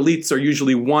economic elites are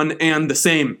usually one and the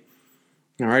same.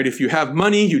 All right, if you have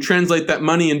money, you translate that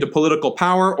money into political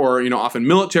power or, often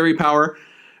military power.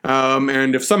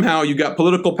 And if somehow you got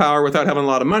political power without having a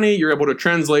lot of money, you're able to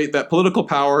translate that political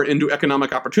power into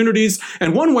economic opportunities.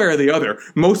 And one way or the other,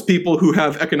 most people who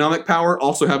have economic power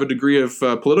also have a degree of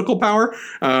political power.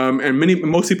 And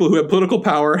most people who have political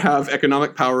power have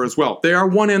economic power as well. They are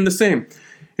one and the same.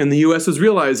 And the U.S. is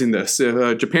realizing this.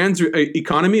 Japan's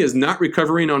economy is not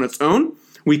recovering on its own.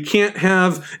 We can't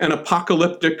have an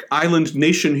apocalyptic island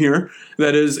nation here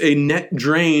that is a net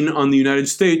drain on the United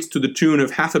States to the tune of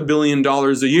 $500 million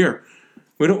a year.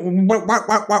 We don't.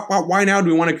 Why now do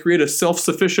we want to create a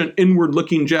self-sufficient,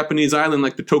 inward-looking Japanese island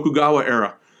like the Tokugawa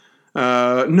era?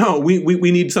 No,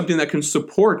 we need something that can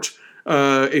support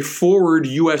a forward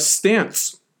U.S.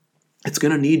 stance. It's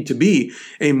going to need to be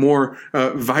a more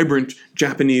vibrant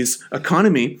Japanese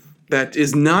economy that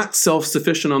is not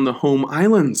self-sufficient on the home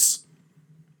islands.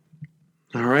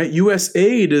 All right, U.S.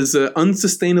 aid is an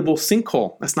unsustainable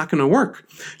sinkhole. That's not going to work.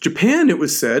 Japan, it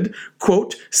was said,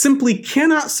 quote, simply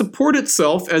cannot support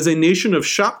itself as a nation of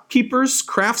shopkeepers,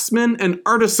 craftsmen, and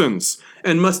artisans,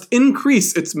 and must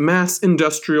increase its mass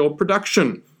industrial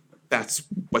production. That's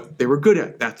what they were good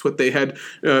at. That's what they had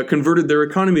converted their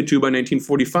economy to by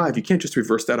 1945. You can't just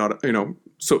reverse that out,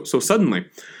 so suddenly.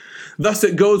 Thus,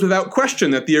 it goes without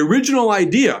question that the original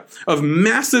idea of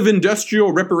massive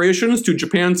industrial reparations to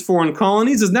Japan's foreign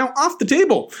colonies is now off the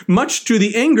table, much to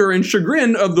the anger and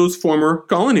chagrin of those former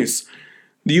colonies.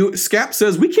 SCAP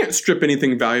says we can't strip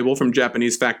anything valuable from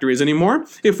Japanese factories anymore.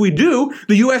 If we do,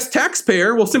 the U.S.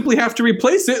 taxpayer will simply have to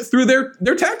replace it through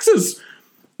their taxes.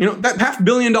 That $500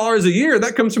 million a year,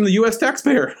 that comes from the U.S.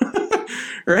 taxpayer,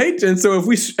 right? And so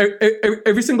if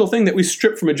every single thing that we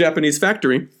strip from a Japanese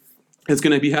factory is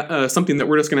going to be something that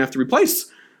we're just going to have to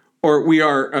replace, or we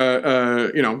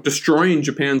are, destroying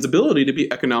Japan's ability to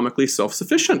be economically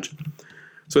self-sufficient.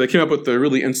 So they came up with a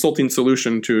really insulting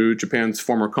solution to Japan's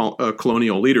former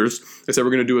colonial leaders. They said we're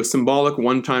going to do a symbolic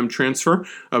one-time transfer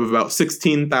of about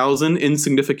 16,000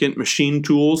 insignificant machine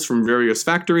tools from various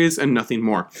factories and nothing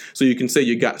more. So you can say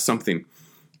you got something.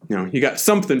 You got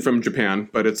something from Japan,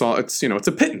 but it's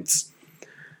a pittance.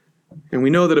 And we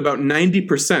know that about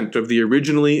 90% of the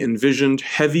originally envisioned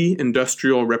heavy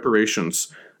industrial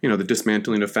reparations, the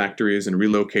dismantling of factories and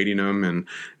relocating them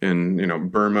in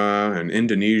Burma and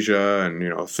Indonesia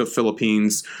and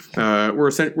Philippines,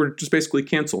 were just basically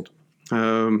canceled.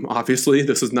 Obviously,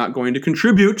 this is not going to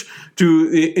contribute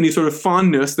to any sort of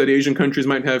fondness that Asian countries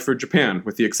might have for Japan.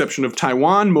 With the exception of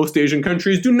Taiwan, most Asian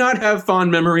countries do not have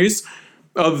fond memories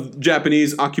of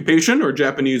Japanese occupation or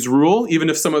Japanese rule. Even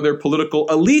if some of their political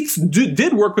elites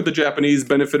did work with the Japanese,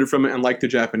 benefited from it, and liked the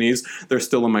Japanese, they're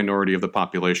still a minority of the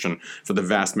population. For the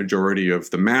vast majority of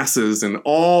the masses in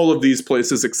all of these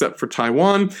places except for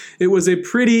Taiwan, it was a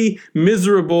pretty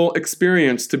miserable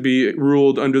experience to be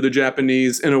ruled under the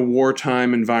Japanese in a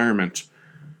wartime environment,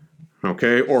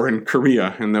 okay, or in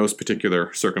Korea in those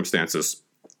particular circumstances.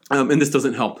 And this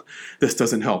doesn't help. This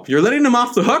doesn't help. You're letting them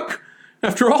off the hook?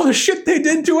 After all the shit they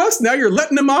did to us, now you're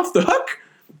letting them off the hook?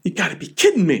 You gotta be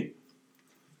kidding me.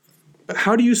 But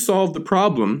how do you solve the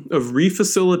problem of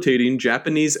refacilitating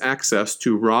Japanese access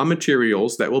to raw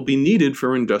materials that will be needed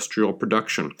for industrial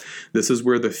production? This is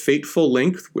where the fateful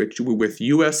link with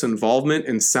U.S. involvement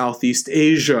in Southeast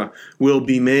Asia will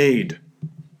be made.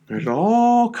 It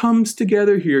all comes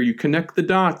together here. You connect the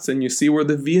dots and you see where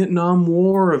the Vietnam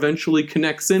War eventually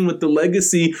connects in with the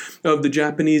legacy of the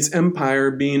Japanese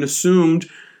Empire being assumed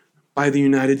by the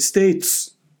United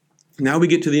States. Now we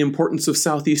get to the importance of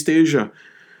Southeast Asia.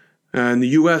 And the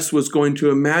U.S. was going to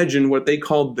imagine what they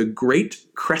called the Great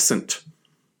Crescent,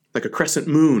 like a crescent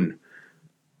moon,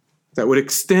 that would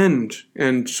extend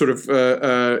and sort of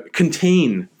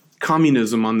contain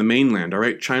communism on the mainland. All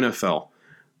right, China fell.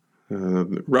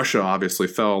 Russia obviously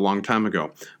fell a long time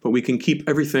ago, but we can keep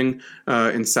everything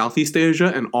in Southeast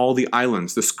Asia and all the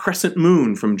islands. This crescent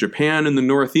moon from Japan in the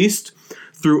northeast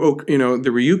through the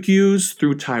Ryukyus,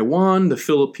 through Taiwan, the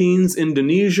Philippines,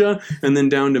 Indonesia, and then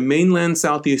down to mainland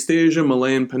Southeast Asia,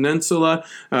 Malayan Peninsula,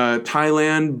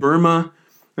 Thailand, Burma,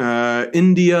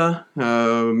 India,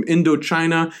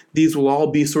 Indochina. These will all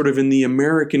be sort of in the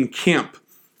American camp.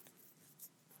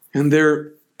 And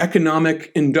their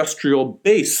economic industrial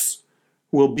base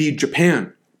will be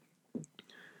Japan.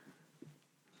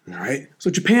 All right.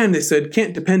 So Japan, they said,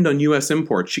 can't depend on U.S.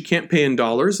 imports. She can't pay in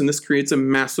dollars, and this creates a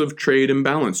massive trade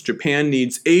imbalance. Japan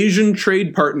needs Asian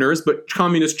trade partners, but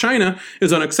communist China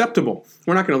is unacceptable.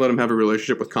 We're not going to let them have a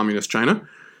relationship with communist China.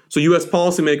 So U.S.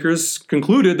 policymakers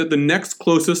concluded that the next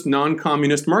closest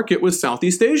non-communist market was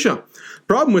Southeast Asia.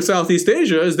 Problem with Southeast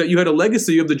Asia is that you had a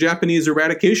legacy of the Japanese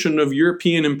eradication of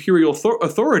European imperial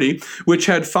authority, which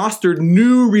had fostered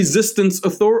new resistance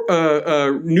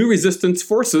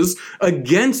forces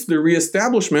against the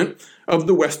reestablishment of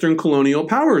the Western colonial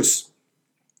powers.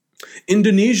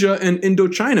 Indonesia and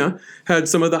Indochina had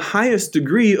some of the highest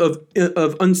degree of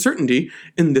uncertainty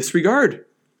in this regard.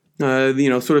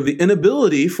 Sort of the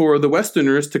inability for the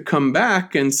Westerners to come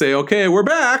back and say, okay, we're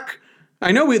back.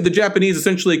 I know the Japanese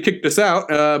essentially kicked us out,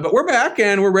 but we're back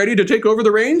and we're ready to take over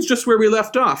the reins just where we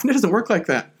left off. And it doesn't work like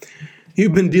that.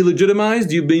 You've been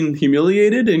delegitimized, you've been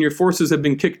humiliated, and your forces have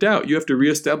been kicked out. You have to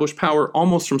reestablish power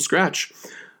almost from scratch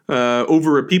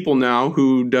over a people now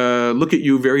who look at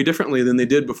you very differently than they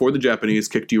did before the Japanese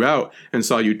kicked you out and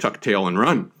saw you tuck tail and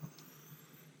run.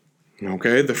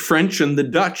 Okay, the French and the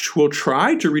Dutch will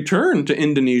try to return to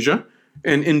Indonesia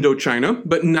and Indochina,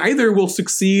 but neither will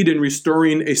succeed in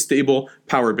restoring a stable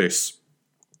power base.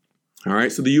 All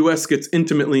right, so the U.S. gets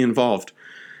intimately involved.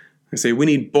 They say we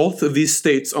need both of these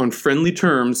states on friendly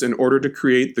terms in order to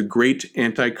create the great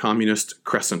anti-communist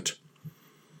crescent.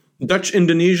 Dutch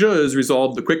Indonesia is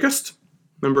resolved the quickest.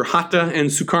 Remember Hatta and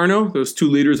Sukarno, those two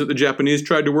leaders that the Japanese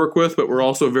tried to work with, but were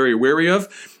also very wary of.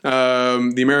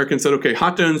 The Americans said, okay,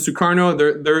 Hatta and Sukarno,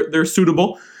 they're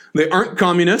suitable. They aren't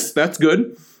communists, that's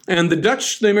good. And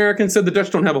the Americans said the Dutch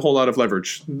don't have a whole lot of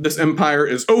leverage. This empire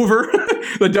is over.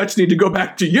 The Dutch need to go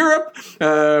back to Europe.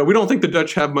 We don't think the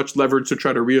Dutch have much leverage to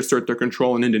try to reassert their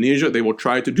control in Indonesia. They will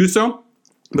try to do so.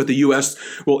 But the U.S.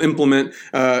 will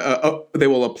they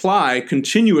will apply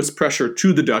continuous pressure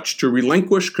to the Dutch to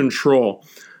relinquish control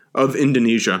of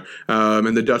Indonesia.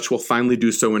 And the Dutch will finally do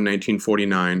so in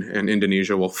 1949, and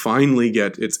Indonesia will finally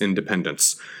get its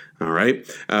independence. All right?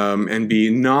 And be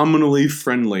nominally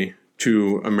friendly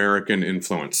to American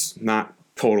influence. Not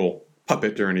total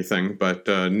puppet or anything, but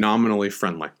nominally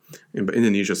friendly.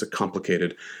 Indonesia is a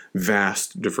complicated,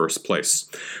 vast, diverse place.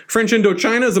 French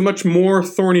Indochina is a much more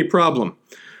thorny problem.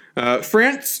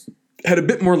 France had a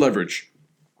bit more leverage,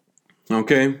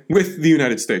 okay, with the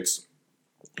United States.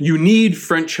 You need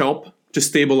French help to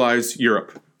stabilize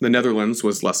Europe. The Netherlands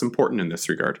was less important in this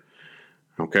regard,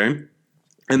 okay?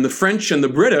 And the French and the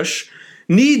British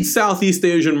need Southeast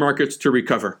Asian markets to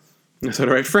recover. I said,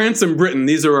 all right, France and Britain,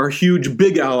 these are our huge,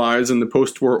 big allies in the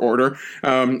post-war order,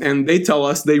 and they tell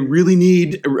us they really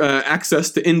need access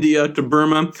to India, to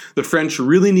Burma. The French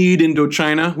really need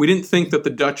Indochina. We didn't think that the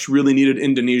Dutch really needed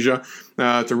Indonesia.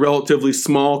 It's a relatively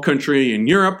small country in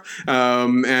Europe,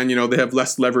 and they have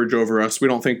less leverage over us. We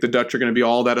don't think the Dutch are going to be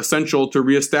all that essential to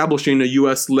reestablishing a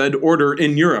U.S.-led order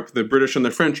in Europe. The British and the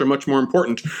French are much more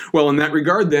important. Well, in that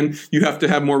regard, then, you have to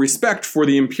have more respect for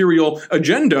the imperial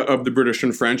agenda of the British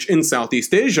and French in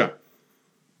Southeast Asia.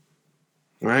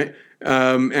 Right?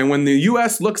 And when the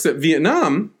U.S. looks at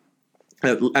Vietnam,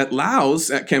 at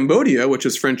Laos, at Cambodia, which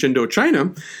is French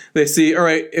Indochina, they see, all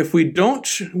right, if we don't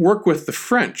work with the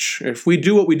French, if we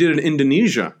do what we did in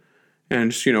Indonesia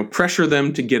and, pressure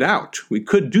them to get out, we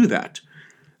could do that.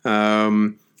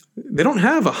 They don't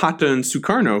have a Hatta and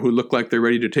Sukarno who look like they're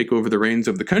ready to take over the reins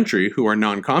of the country, who are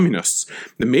non-communists.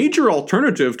 The major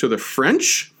alternative to the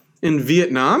French in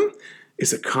Vietnam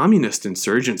is a communist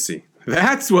insurgency.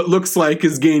 That's what looks like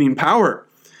is gaining power.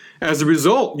 As a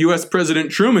result, U.S.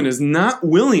 President Truman is not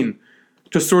willing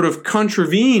to sort of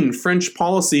contravene French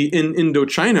policy in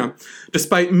Indochina,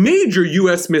 despite major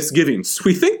U.S. misgivings.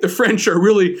 We think the French are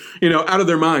really, out of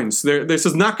their minds. This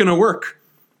is not going to work.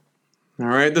 All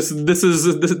right, this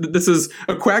is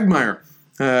a quagmire.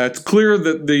 It's clear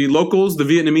that the locals, the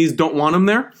Vietnamese, don't want them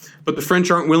there, but the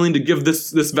French aren't willing to give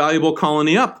this valuable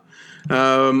colony up.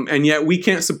 And yet we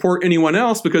can't support anyone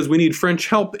else because we need French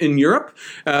help in Europe.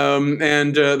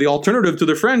 And the alternative to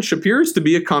the French appears to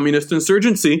be a communist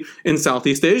insurgency in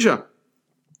Southeast Asia.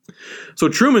 So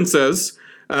Truman says,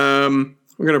 we're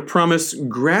going to promise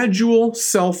gradual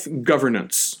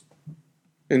self-governance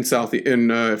in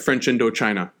French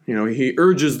Indochina. He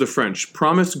urges the French,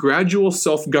 promise gradual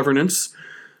self-governance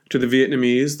to the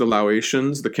Vietnamese, the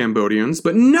Laotians, the Cambodians,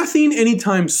 but nothing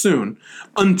anytime soon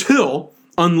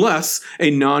unless a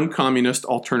non-communist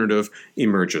alternative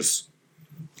emerges.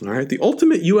 All right, the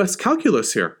ultimate U.S.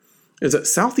 calculus here is that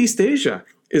Southeast Asia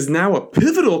is now a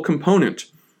pivotal component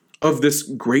of this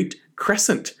great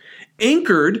crescent,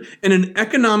 anchored in an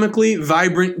economically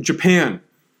vibrant Japan.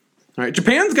 All right,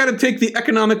 Japan's got to take the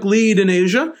economic lead in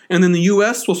Asia, and then the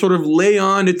U.S. will sort of lay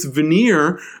on its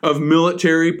veneer of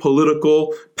military,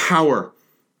 political power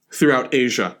throughout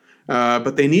Asia.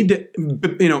 But they need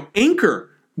to, anchor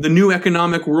the new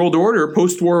economic world order,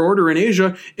 post-war order in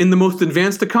Asia, in the most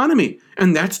advanced economy,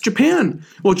 and that's Japan.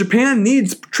 Well, Japan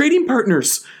needs trading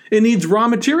partners. It needs raw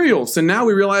materials, and now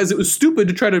we realize it was stupid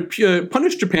to try to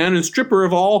punish Japan and strip her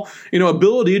of all,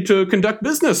 ability to conduct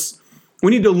business.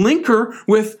 We need to link her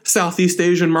with Southeast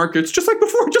Asian markets, just like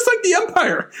before, just like the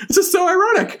empire. This is so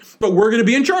ironic, but we're going to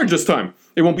be in charge this time.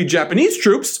 It won't be Japanese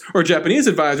troops or Japanese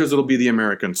advisors, it'll be the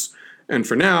Americans. And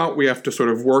for now, we have to sort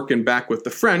of work and back with the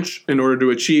French in order to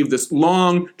achieve this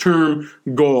long-term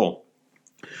goal.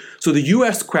 So the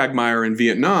U.S. quagmire in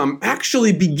Vietnam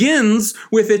actually begins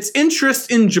with its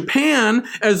interest in Japan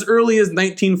as early as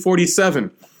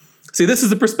 1947. See, this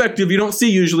is a perspective you don't see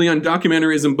usually on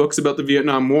documentaries and books about the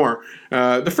Vietnam War.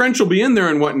 The French will be in there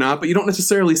and whatnot, but you don't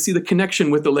necessarily see the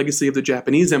connection with the legacy of the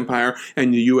Japanese Empire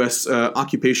and the U.S.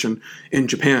 Occupation in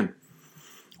Japan.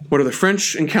 What do the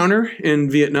French encounter in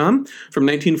Vietnam? From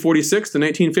 1946 to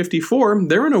 1954,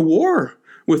 they're in a war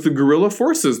with the guerrilla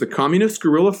forces, the communist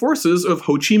guerrilla forces of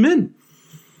Ho Chi Minh.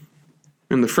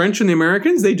 And the French and the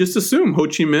Americans, they just assume Ho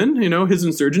Chi Minh, his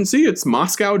insurgency, it's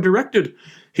Moscow directed.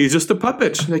 He's just a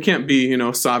puppet. They can't be,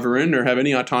 sovereign or have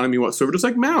any autonomy whatsoever, just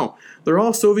like Mao. They're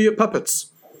all Soviet puppets.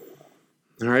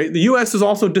 All right. The U.S. is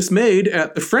also dismayed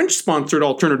at the French-sponsored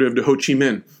alternative to Ho Chi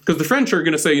Minh, because the French are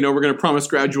going to say, we're going to promise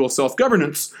gradual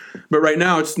self-governance, but right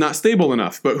now it's not stable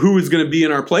enough. But who is going to be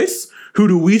in our place? Who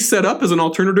do we set up as an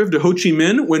alternative to Ho Chi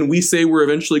Minh when we say we're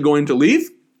eventually going to leave?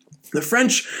 The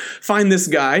French find this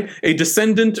guy, a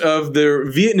descendant of the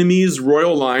Vietnamese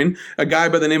royal line, a guy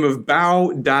by the name of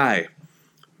Bao Dai.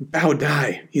 Bao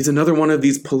Dai. He's another one of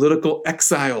these political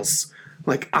exiles,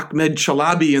 like Ahmed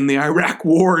Chalabi in the Iraq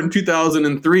War in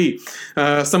 2003.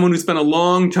 Someone who spent a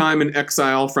long time in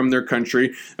exile from their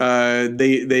country.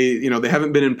 They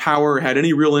haven't been in power, had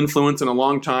any real influence in a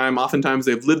long time. Oftentimes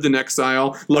they've lived in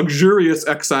exile, luxurious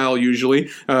exile usually.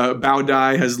 Bao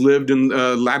Dai has lived in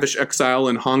lavish exile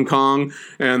in Hong Kong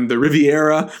and the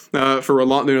Riviera for a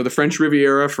long, the French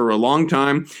Riviera for a long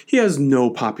time. He has no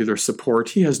popular support.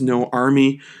 He has no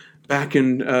army back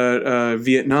in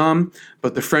Vietnam,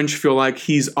 but the French feel like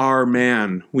he's our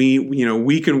man.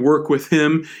 We can work with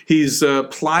him. He's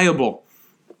pliable,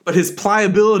 but his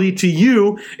pliability to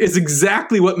you is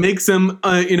exactly what makes him,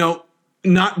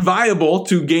 not viable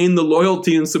to gain the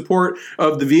loyalty and support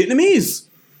of the Vietnamese.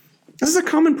 This is a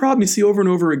common problem you see over and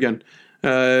over again.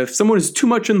 If someone is too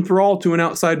much enthralled to an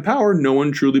outside power, no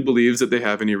one truly believes that they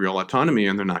have any real autonomy,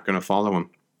 and they're not going to follow him.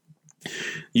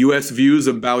 U.S. views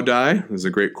of Bao Dai, this is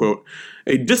a great quote,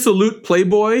 a dissolute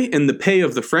playboy in the pay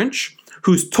of the French,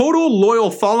 whose total loyal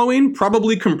following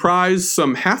probably comprised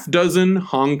some half-dozen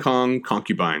Hong Kong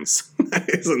concubines.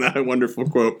 Isn't that a wonderful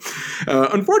quote?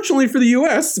 Unfortunately for the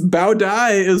U.S., Bao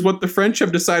Dai is what the French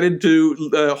have decided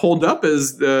to hold up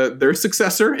as their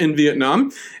successor in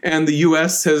Vietnam, and the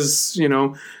U.S. has,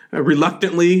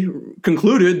 reluctantly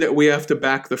concluded that we have to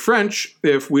back the French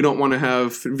if we don't want to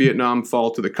have Vietnam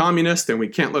fall to the communists, and we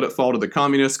can't let it fall to the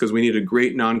communists because we need a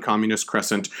great non-communist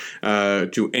crescent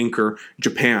to anchor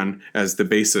Japan as the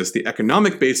basis, the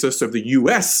economic basis of the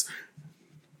U.S.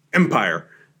 empire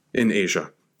in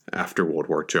Asia after World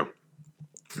War II.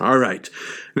 All right.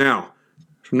 Now,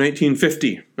 from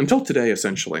 1950 until today,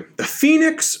 essentially, the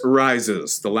Phoenix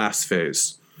rises, the last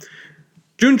phase.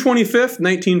 June 25th,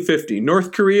 1950,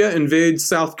 North Korea invades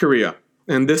South Korea,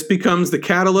 and this becomes the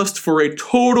catalyst for a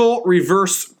total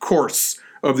reverse course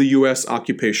of the U.S.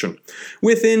 occupation.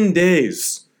 Within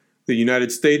days, the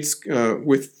United States,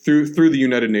 through the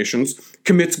United Nations,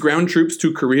 commits ground troops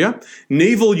to Korea,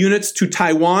 naval units to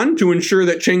Taiwan to ensure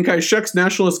that Chiang Kai-shek's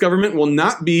nationalist government will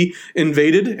not be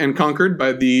invaded and conquered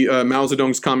by the Mao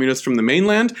Zedong's communists from the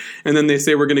mainland. And then they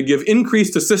say we're going to give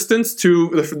increased assistance to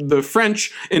the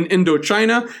French in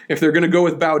Indochina. If they're going to go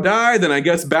with Bao Dai, then I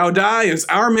guess Bao Dai is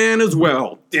our man as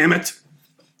well. Damn it.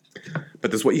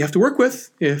 But this is what you have to work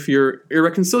with if you're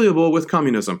irreconcilable with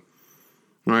communism.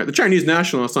 All right, the Chinese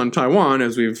nationalists on Taiwan,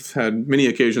 as we've had many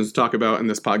occasions to talk about in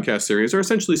this podcast series, are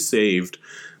essentially saved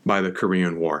by the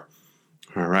Korean War.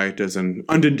 All right, as an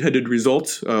unintended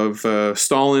result of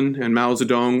Stalin and Mao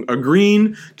Zedong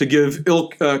agreeing to give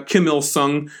Kim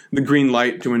Il-sung the green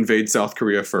light to invade South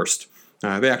Korea first.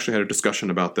 They actually had a discussion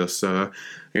about this. The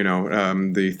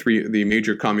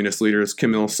major communist leaders,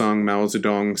 Kim Il-sung, Mao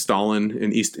Zedong, Stalin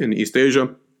in East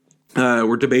Asia,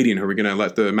 we're debating, are we going to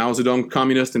let the Mao Zedong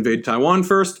communists invade Taiwan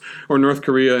first, or North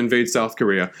Korea invade South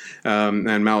Korea?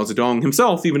 And Mao Zedong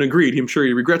himself even agreed. I'm sure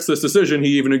he regrets this decision.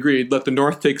 He even agreed, let the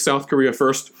North take South Korea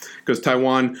first, because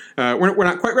Taiwan, we're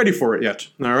not quite ready for it yet.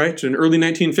 All right. In early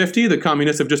 1950, the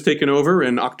communists have just taken over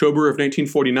in October of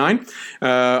 1949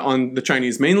 on the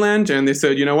Chinese mainland, and they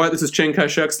said, you know what, this is Chiang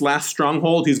Kai-shek's last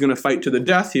stronghold. He's going to fight to the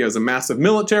death. He has a massive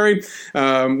military.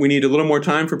 We need a little more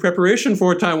time for preparation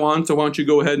for Taiwan, so why don't you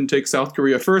go ahead and take South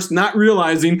Korea first, not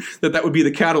realizing that would be the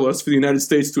catalyst for the United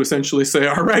States to essentially say,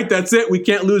 all right, that's it. We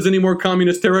can't lose any more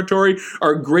communist territory.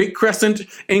 Our Great Crescent,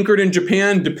 anchored in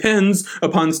Japan, depends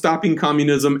upon stopping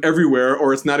communism everywhere,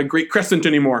 or it's not a Great Crescent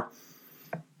anymore.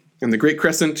 And the Great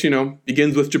Crescent,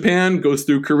 begins with Japan, goes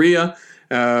through Korea,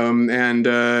 and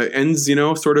ends,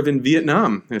 sort of in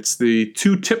Vietnam. It's the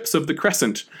two tips of the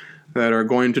crescent that are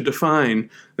going to define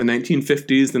the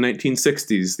 1950s, the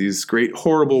 1960s, these great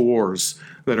horrible wars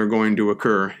that are going to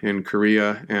occur in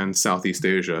Korea and Southeast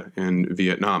Asia and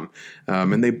Vietnam.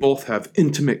 And they both have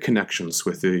intimate connections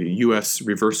with the U.S.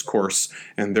 reverse course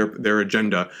and their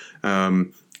agenda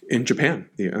in Japan,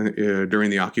 during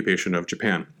the occupation of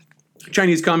Japan.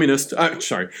 Chinese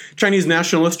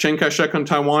nationalists, Chiang Kai-shek on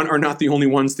Taiwan, are not the only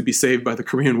ones to be saved by the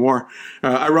Korean War.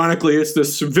 Ironically, it's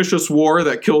this vicious war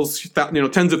that kills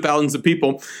tens of thousands of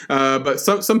people, but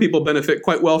some people benefit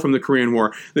quite well from the Korean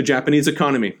War. The Japanese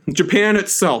economy. Japan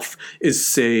itself is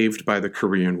saved by the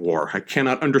Korean War. I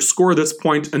cannot underscore this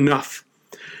point enough.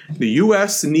 The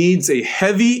U.S. needs a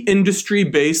heavy industry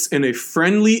base in a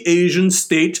friendly Asian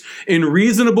state in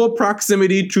reasonable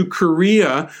proximity to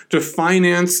Korea to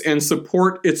finance and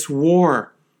support its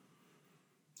war.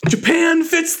 Japan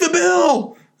fits the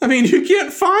bill. I mean, you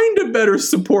can't find a better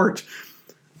support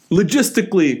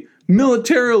logistically,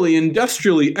 militarily,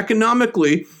 industrially,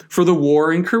 economically for the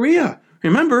war in Korea.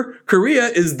 Remember, Korea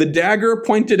is the dagger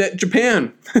pointed at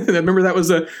Japan. Remember, that was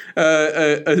a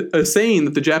saying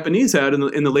that the Japanese had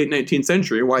in the late 19th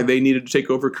century, why they needed to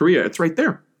take over Korea. It's right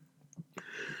there.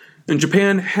 And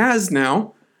Japan has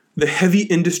now the heavy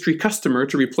industry customer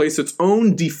to replace its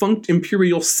own defunct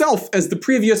imperial self as the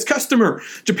previous customer.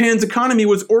 Japan's economy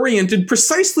was oriented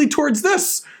precisely towards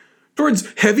this, towards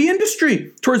heavy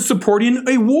industry, towards supporting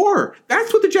a war.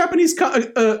 That's what the Japanese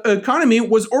economy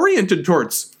was oriented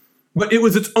towards. But it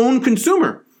was its own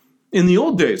consumer in the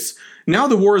old days. Now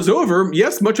the war is over.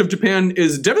 Yes, much of Japan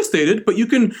is devastated, but you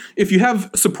can, if you have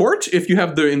support, if you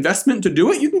have the investment to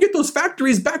do it, you can get those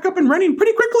factories back up and running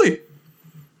pretty quickly.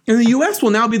 And the U.S.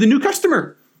 will now be the new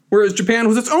customer, whereas Japan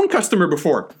was its own customer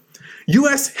before.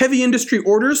 U.S. heavy industry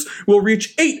orders will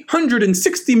reach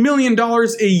 $860 million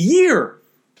a year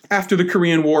after the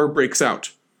Korean War breaks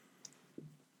out.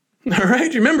 All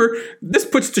right, remember, this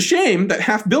puts to shame that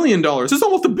 $500 million. This is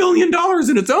almost $1 billion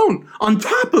in its own. On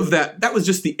top of that, that was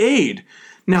just the aid.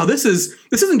 Now, this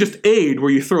isn't just aid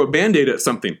where you throw a Band-Aid at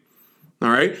something.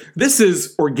 All right, this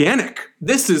is organic.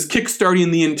 This is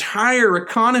kickstarting the entire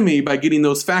economy by getting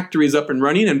those factories up and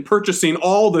running and purchasing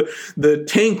all the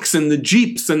tanks and the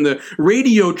jeeps and the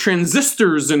radio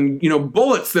transistors and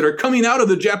bullets that are coming out of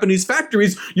the Japanese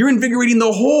factories. You're invigorating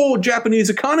the whole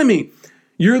Japanese economy.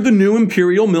 You're the new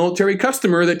imperial military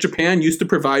customer that Japan used to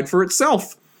provide for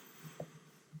itself.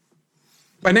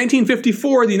 By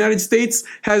 1954, the United States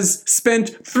has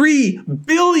spent $3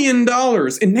 billion in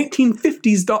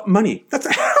 1950s money. That's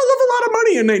a hell of a lot of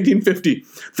money in 1950.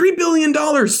 $3 billion.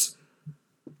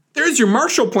 There's your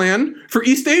Marshall Plan for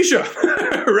East Asia,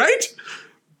 right?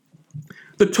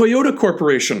 The Toyota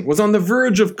Corporation was on the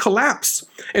verge of collapse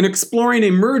and exploring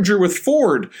a merger with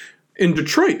Ford in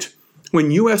Detroit, when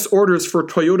U.S. orders for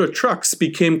Toyota trucks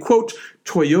became, quote,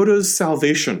 Toyota's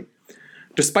salvation,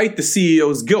 despite the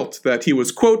CEO's guilt that he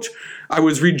was, quote, I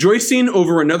was rejoicing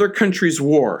over another country's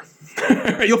war.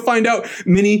 You'll find out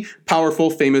many powerful,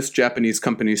 famous Japanese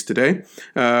companies today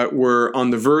were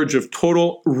on the verge of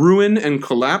total ruin and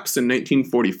collapse in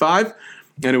 1945,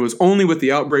 and it was only with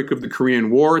the outbreak of the Korean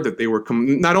War that they were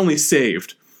not only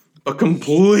saved, but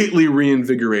completely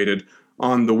reinvigorated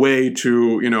on the way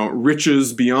to,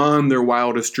 riches beyond their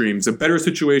wildest dreams, a better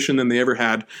situation than they ever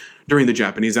had during the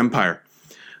Japanese Empire.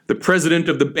 The president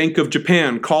of the Bank of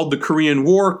Japan called the Korean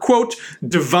War, quote,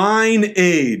 divine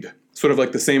aid, sort of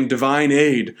like the same divine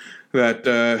aid that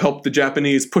helped the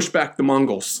Japanese push back the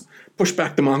Mongols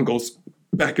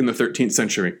back in the 13th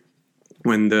century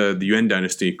when the Yuan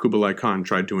dynasty, Kublai Khan,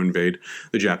 tried to invade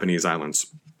the Japanese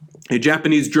islands. A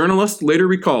Japanese journalist later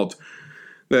recalled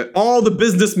that all the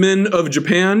businessmen of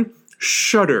Japan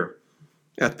shudder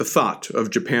at the thought of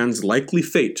Japan's likely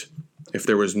fate if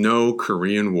there was no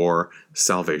Korean War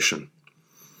salvation.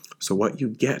 So what you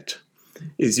get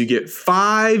is you get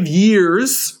 5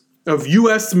 years of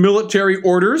U.S. military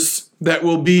orders that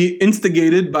will be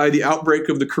instigated by the outbreak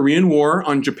of the Korean War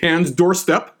on Japan's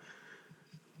doorstep.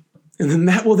 And then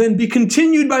that will then be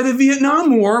continued by the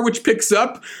Vietnam War, which picks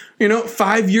up,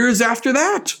 5 years after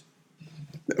that,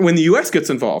 when the U.S. gets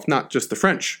involved, not just the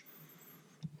French.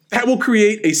 That will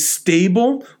create a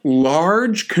stable,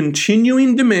 large,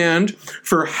 continuing demand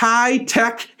for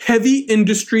high-tech, heavy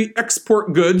industry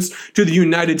export goods to the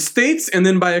United States, and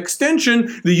then by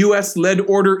extension, the U.S.-led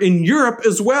order in Europe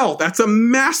as well. That's a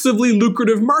massively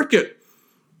lucrative market.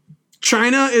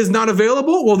 China is not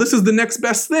available? Well, this is the next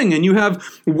best thing, and you have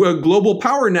a global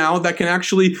power now that can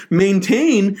actually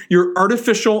maintain your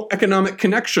artificial economic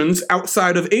connections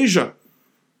outside of Asia.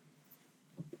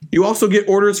 You also get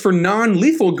orders for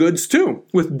non-lethal goods, too,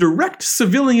 with direct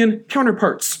civilian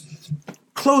counterparts.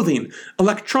 Clothing,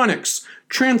 electronics,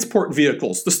 transport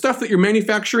vehicles, the stuff that you're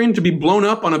manufacturing to be blown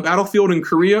up on a battlefield in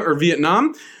Korea or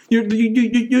Vietnam, you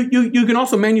can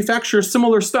also manufacture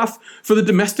similar stuff for the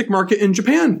domestic market in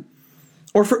Japan,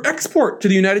 or for export to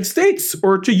the United States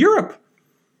or to Europe.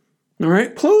 All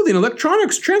right, clothing,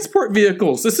 electronics, transport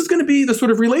vehicles. This is going to be the sort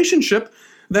of relationship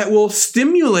that will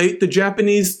stimulate the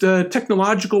Japanese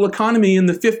technological economy in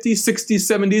the 50s, 60s,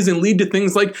 70s and lead to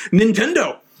things like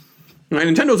Nintendo. Right?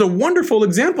 Nintendo is a wonderful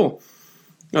example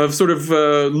of sort of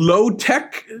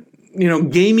low-tech,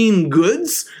 gaming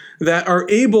goods that are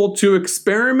able to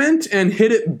experiment and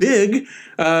hit it big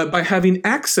by having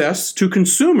access to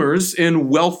consumers in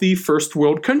wealthy first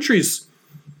world countries,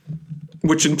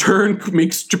 which in turn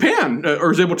makes Japan,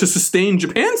 or is able to sustain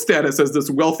Japan's status as this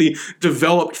wealthy,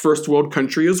 developed first world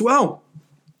country as well.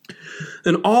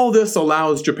 And all this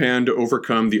allows Japan to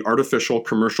overcome the artificial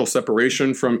commercial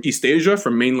separation from East Asia,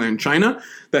 from mainland China,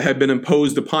 that had been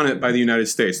imposed upon it by the United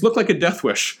States. Looked like a death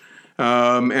wish.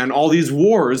 And all these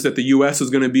wars that the U.S.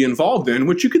 is going to be involved in,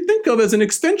 which you could think of as an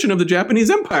extension of the Japanese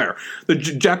Empire. The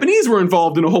Japanese were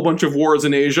involved in a whole bunch of wars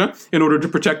in Asia in order to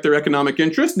protect their economic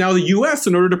interests. Now the U.S.,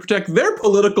 in order to protect their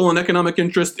political and economic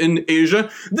interest in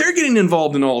Asia, they're getting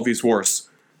involved in all of these wars.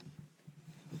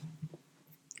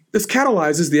 This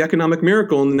catalyzes the economic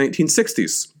miracle in the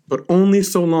 1960s, but only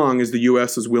so long as the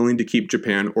U.S. is willing to keep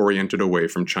Japan oriented away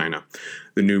from China.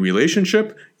 The new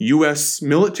relationship, U.S.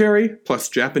 military plus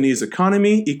Japanese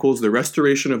economy, equals the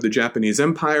restoration of the Japanese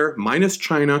Empire minus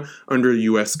China under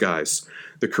U.S. guise.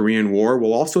 The Korean War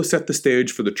will also set the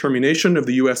stage for the termination of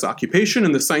the U.S. occupation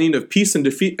and the signing of peace and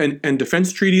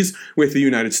defense treaties with the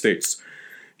United States.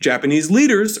 Japanese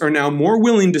leaders are now more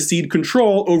willing to cede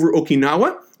control over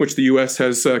Okinawa, which the U.S.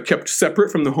 has kept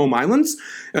separate from the home islands,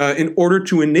 in order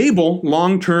to enable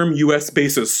long-term U.S.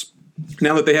 bases.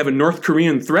 Now that they have a North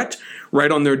Korean threat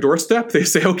right on their doorstep, they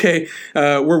say, okay,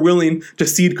 we're willing to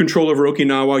cede control over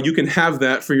Okinawa. You can have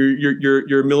that for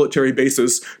your military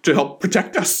bases to help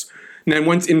protect us. And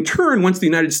once the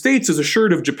United States is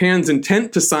assured of Japan's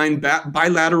intent to sign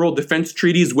bilateral defense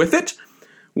treaties with it,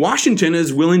 Washington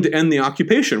is willing to end the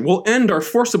occupation. We'll end our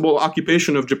forcible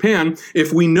occupation of Japan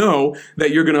if we know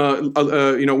that you're going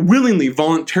to, willingly,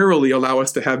 voluntarily allow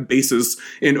us to have bases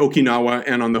in Okinawa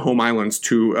and on the home islands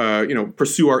to,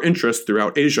 pursue our interests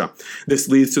throughout Asia. This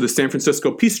leads to the San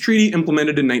Francisco Peace Treaty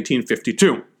implemented in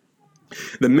 1952.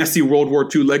 The messy World War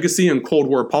II legacy and Cold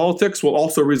War politics will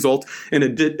also result in a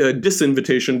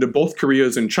disinvitation to both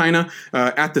Koreas and China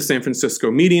at the San Francisco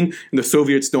meeting. And the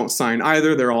Soviets don't sign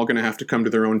either. They're all going to have to come to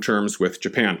their own terms with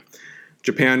Japan.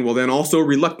 Japan will then also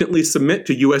reluctantly submit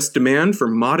to U.S. demand for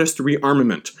modest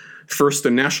rearmament. First,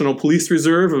 a national police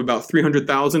reserve of about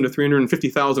 300,000 to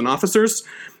 350,000 officers.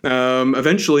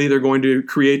 Eventually, they're going to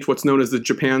create what's known as the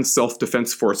Japan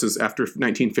Self-Defense Forces after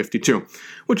 1952,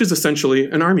 which is essentially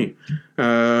an army.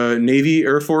 Navy,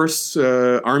 Air Force,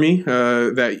 Army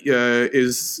that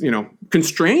is,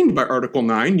 constrained by Article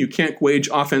 9. You can't wage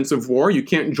offensive war. You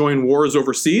can't join wars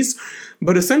overseas.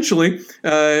 But essentially,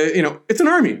 it's an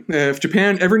army. If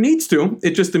Japan ever needs to,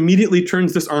 it just immediately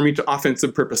turns this army to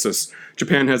offensive purposes.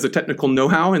 Japan has the technical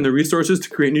know-how and the resources to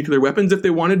create nuclear weapons if they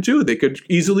wanted to. They could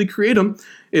easily create them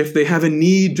if they have a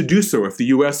need to do so. If the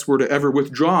U.S. were to ever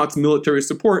withdraw its military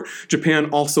support, Japan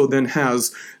also then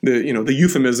has the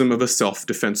euphemism of a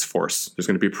self-defense force. There's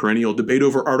going to be perennial debate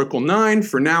over Article 9.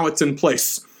 For now, it's in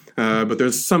place. But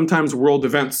there's sometimes world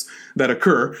events that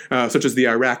occur, such as the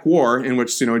Iraq War, in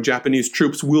which Japanese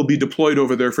troops will be deployed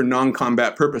over there for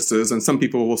non-combat purposes, and some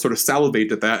people will sort of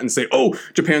salivate at that and say, "Oh,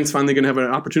 Japan's finally going to have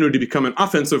an opportunity to become an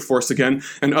offensive force again,"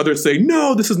 and others say,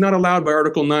 "No, this is not allowed by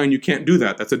Article 9. You can't do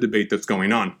that." That's a debate that's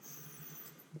going on.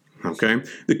 Okay.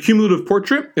 The cumulative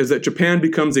portrait is that Japan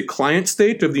becomes a client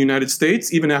state of the United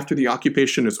States even after the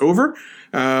occupation is over,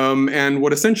 and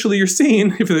what essentially you're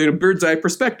seeing, if in a bird's eye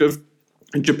perspective,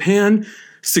 Japan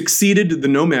succeeded the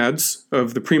nomads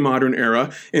of the pre-modern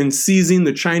era in seizing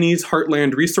the Chinese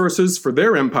heartland resources for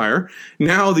their empire.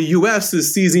 Now the U.S.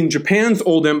 is seizing Japan's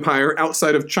old empire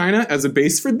outside of China as a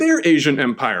base for their Asian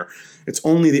empire. It's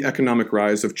only the economic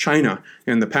rise of China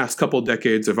in the past couple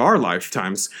decades of our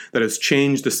lifetimes that has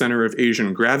changed the center of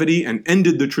Asian gravity and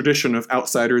ended the tradition of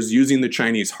outsiders using the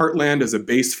Chinese heartland as a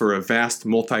base for a vast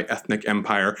multi-ethnic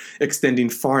empire extending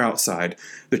far outside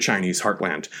the Chinese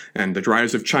heartland. And the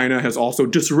rise of China has also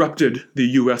disrupted the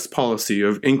U.S. policy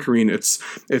of anchoring its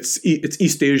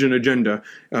East Asian agenda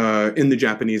in the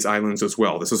Japanese islands as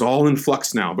well. This is all in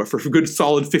flux now, but for a good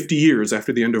solid 50 years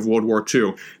after the end of World War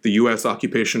II, the U.S.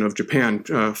 occupation of Japan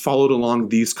followed along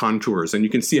these contours. And you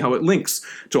can see how it links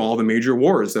to all the major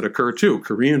wars that occur too,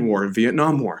 Korean War,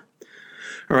 Vietnam War.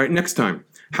 All right, next time.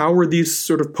 How were these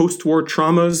sort of post-war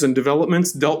traumas and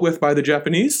developments dealt with by the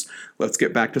Japanese? Let's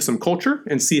get back to some culture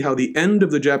and see how the end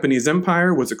of the Japanese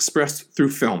Empire was expressed through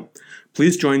film.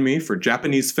 Please join me for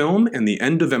Japanese film and the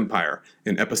End of Empire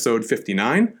in episode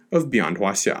 59 of Beyond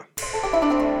Huaxia.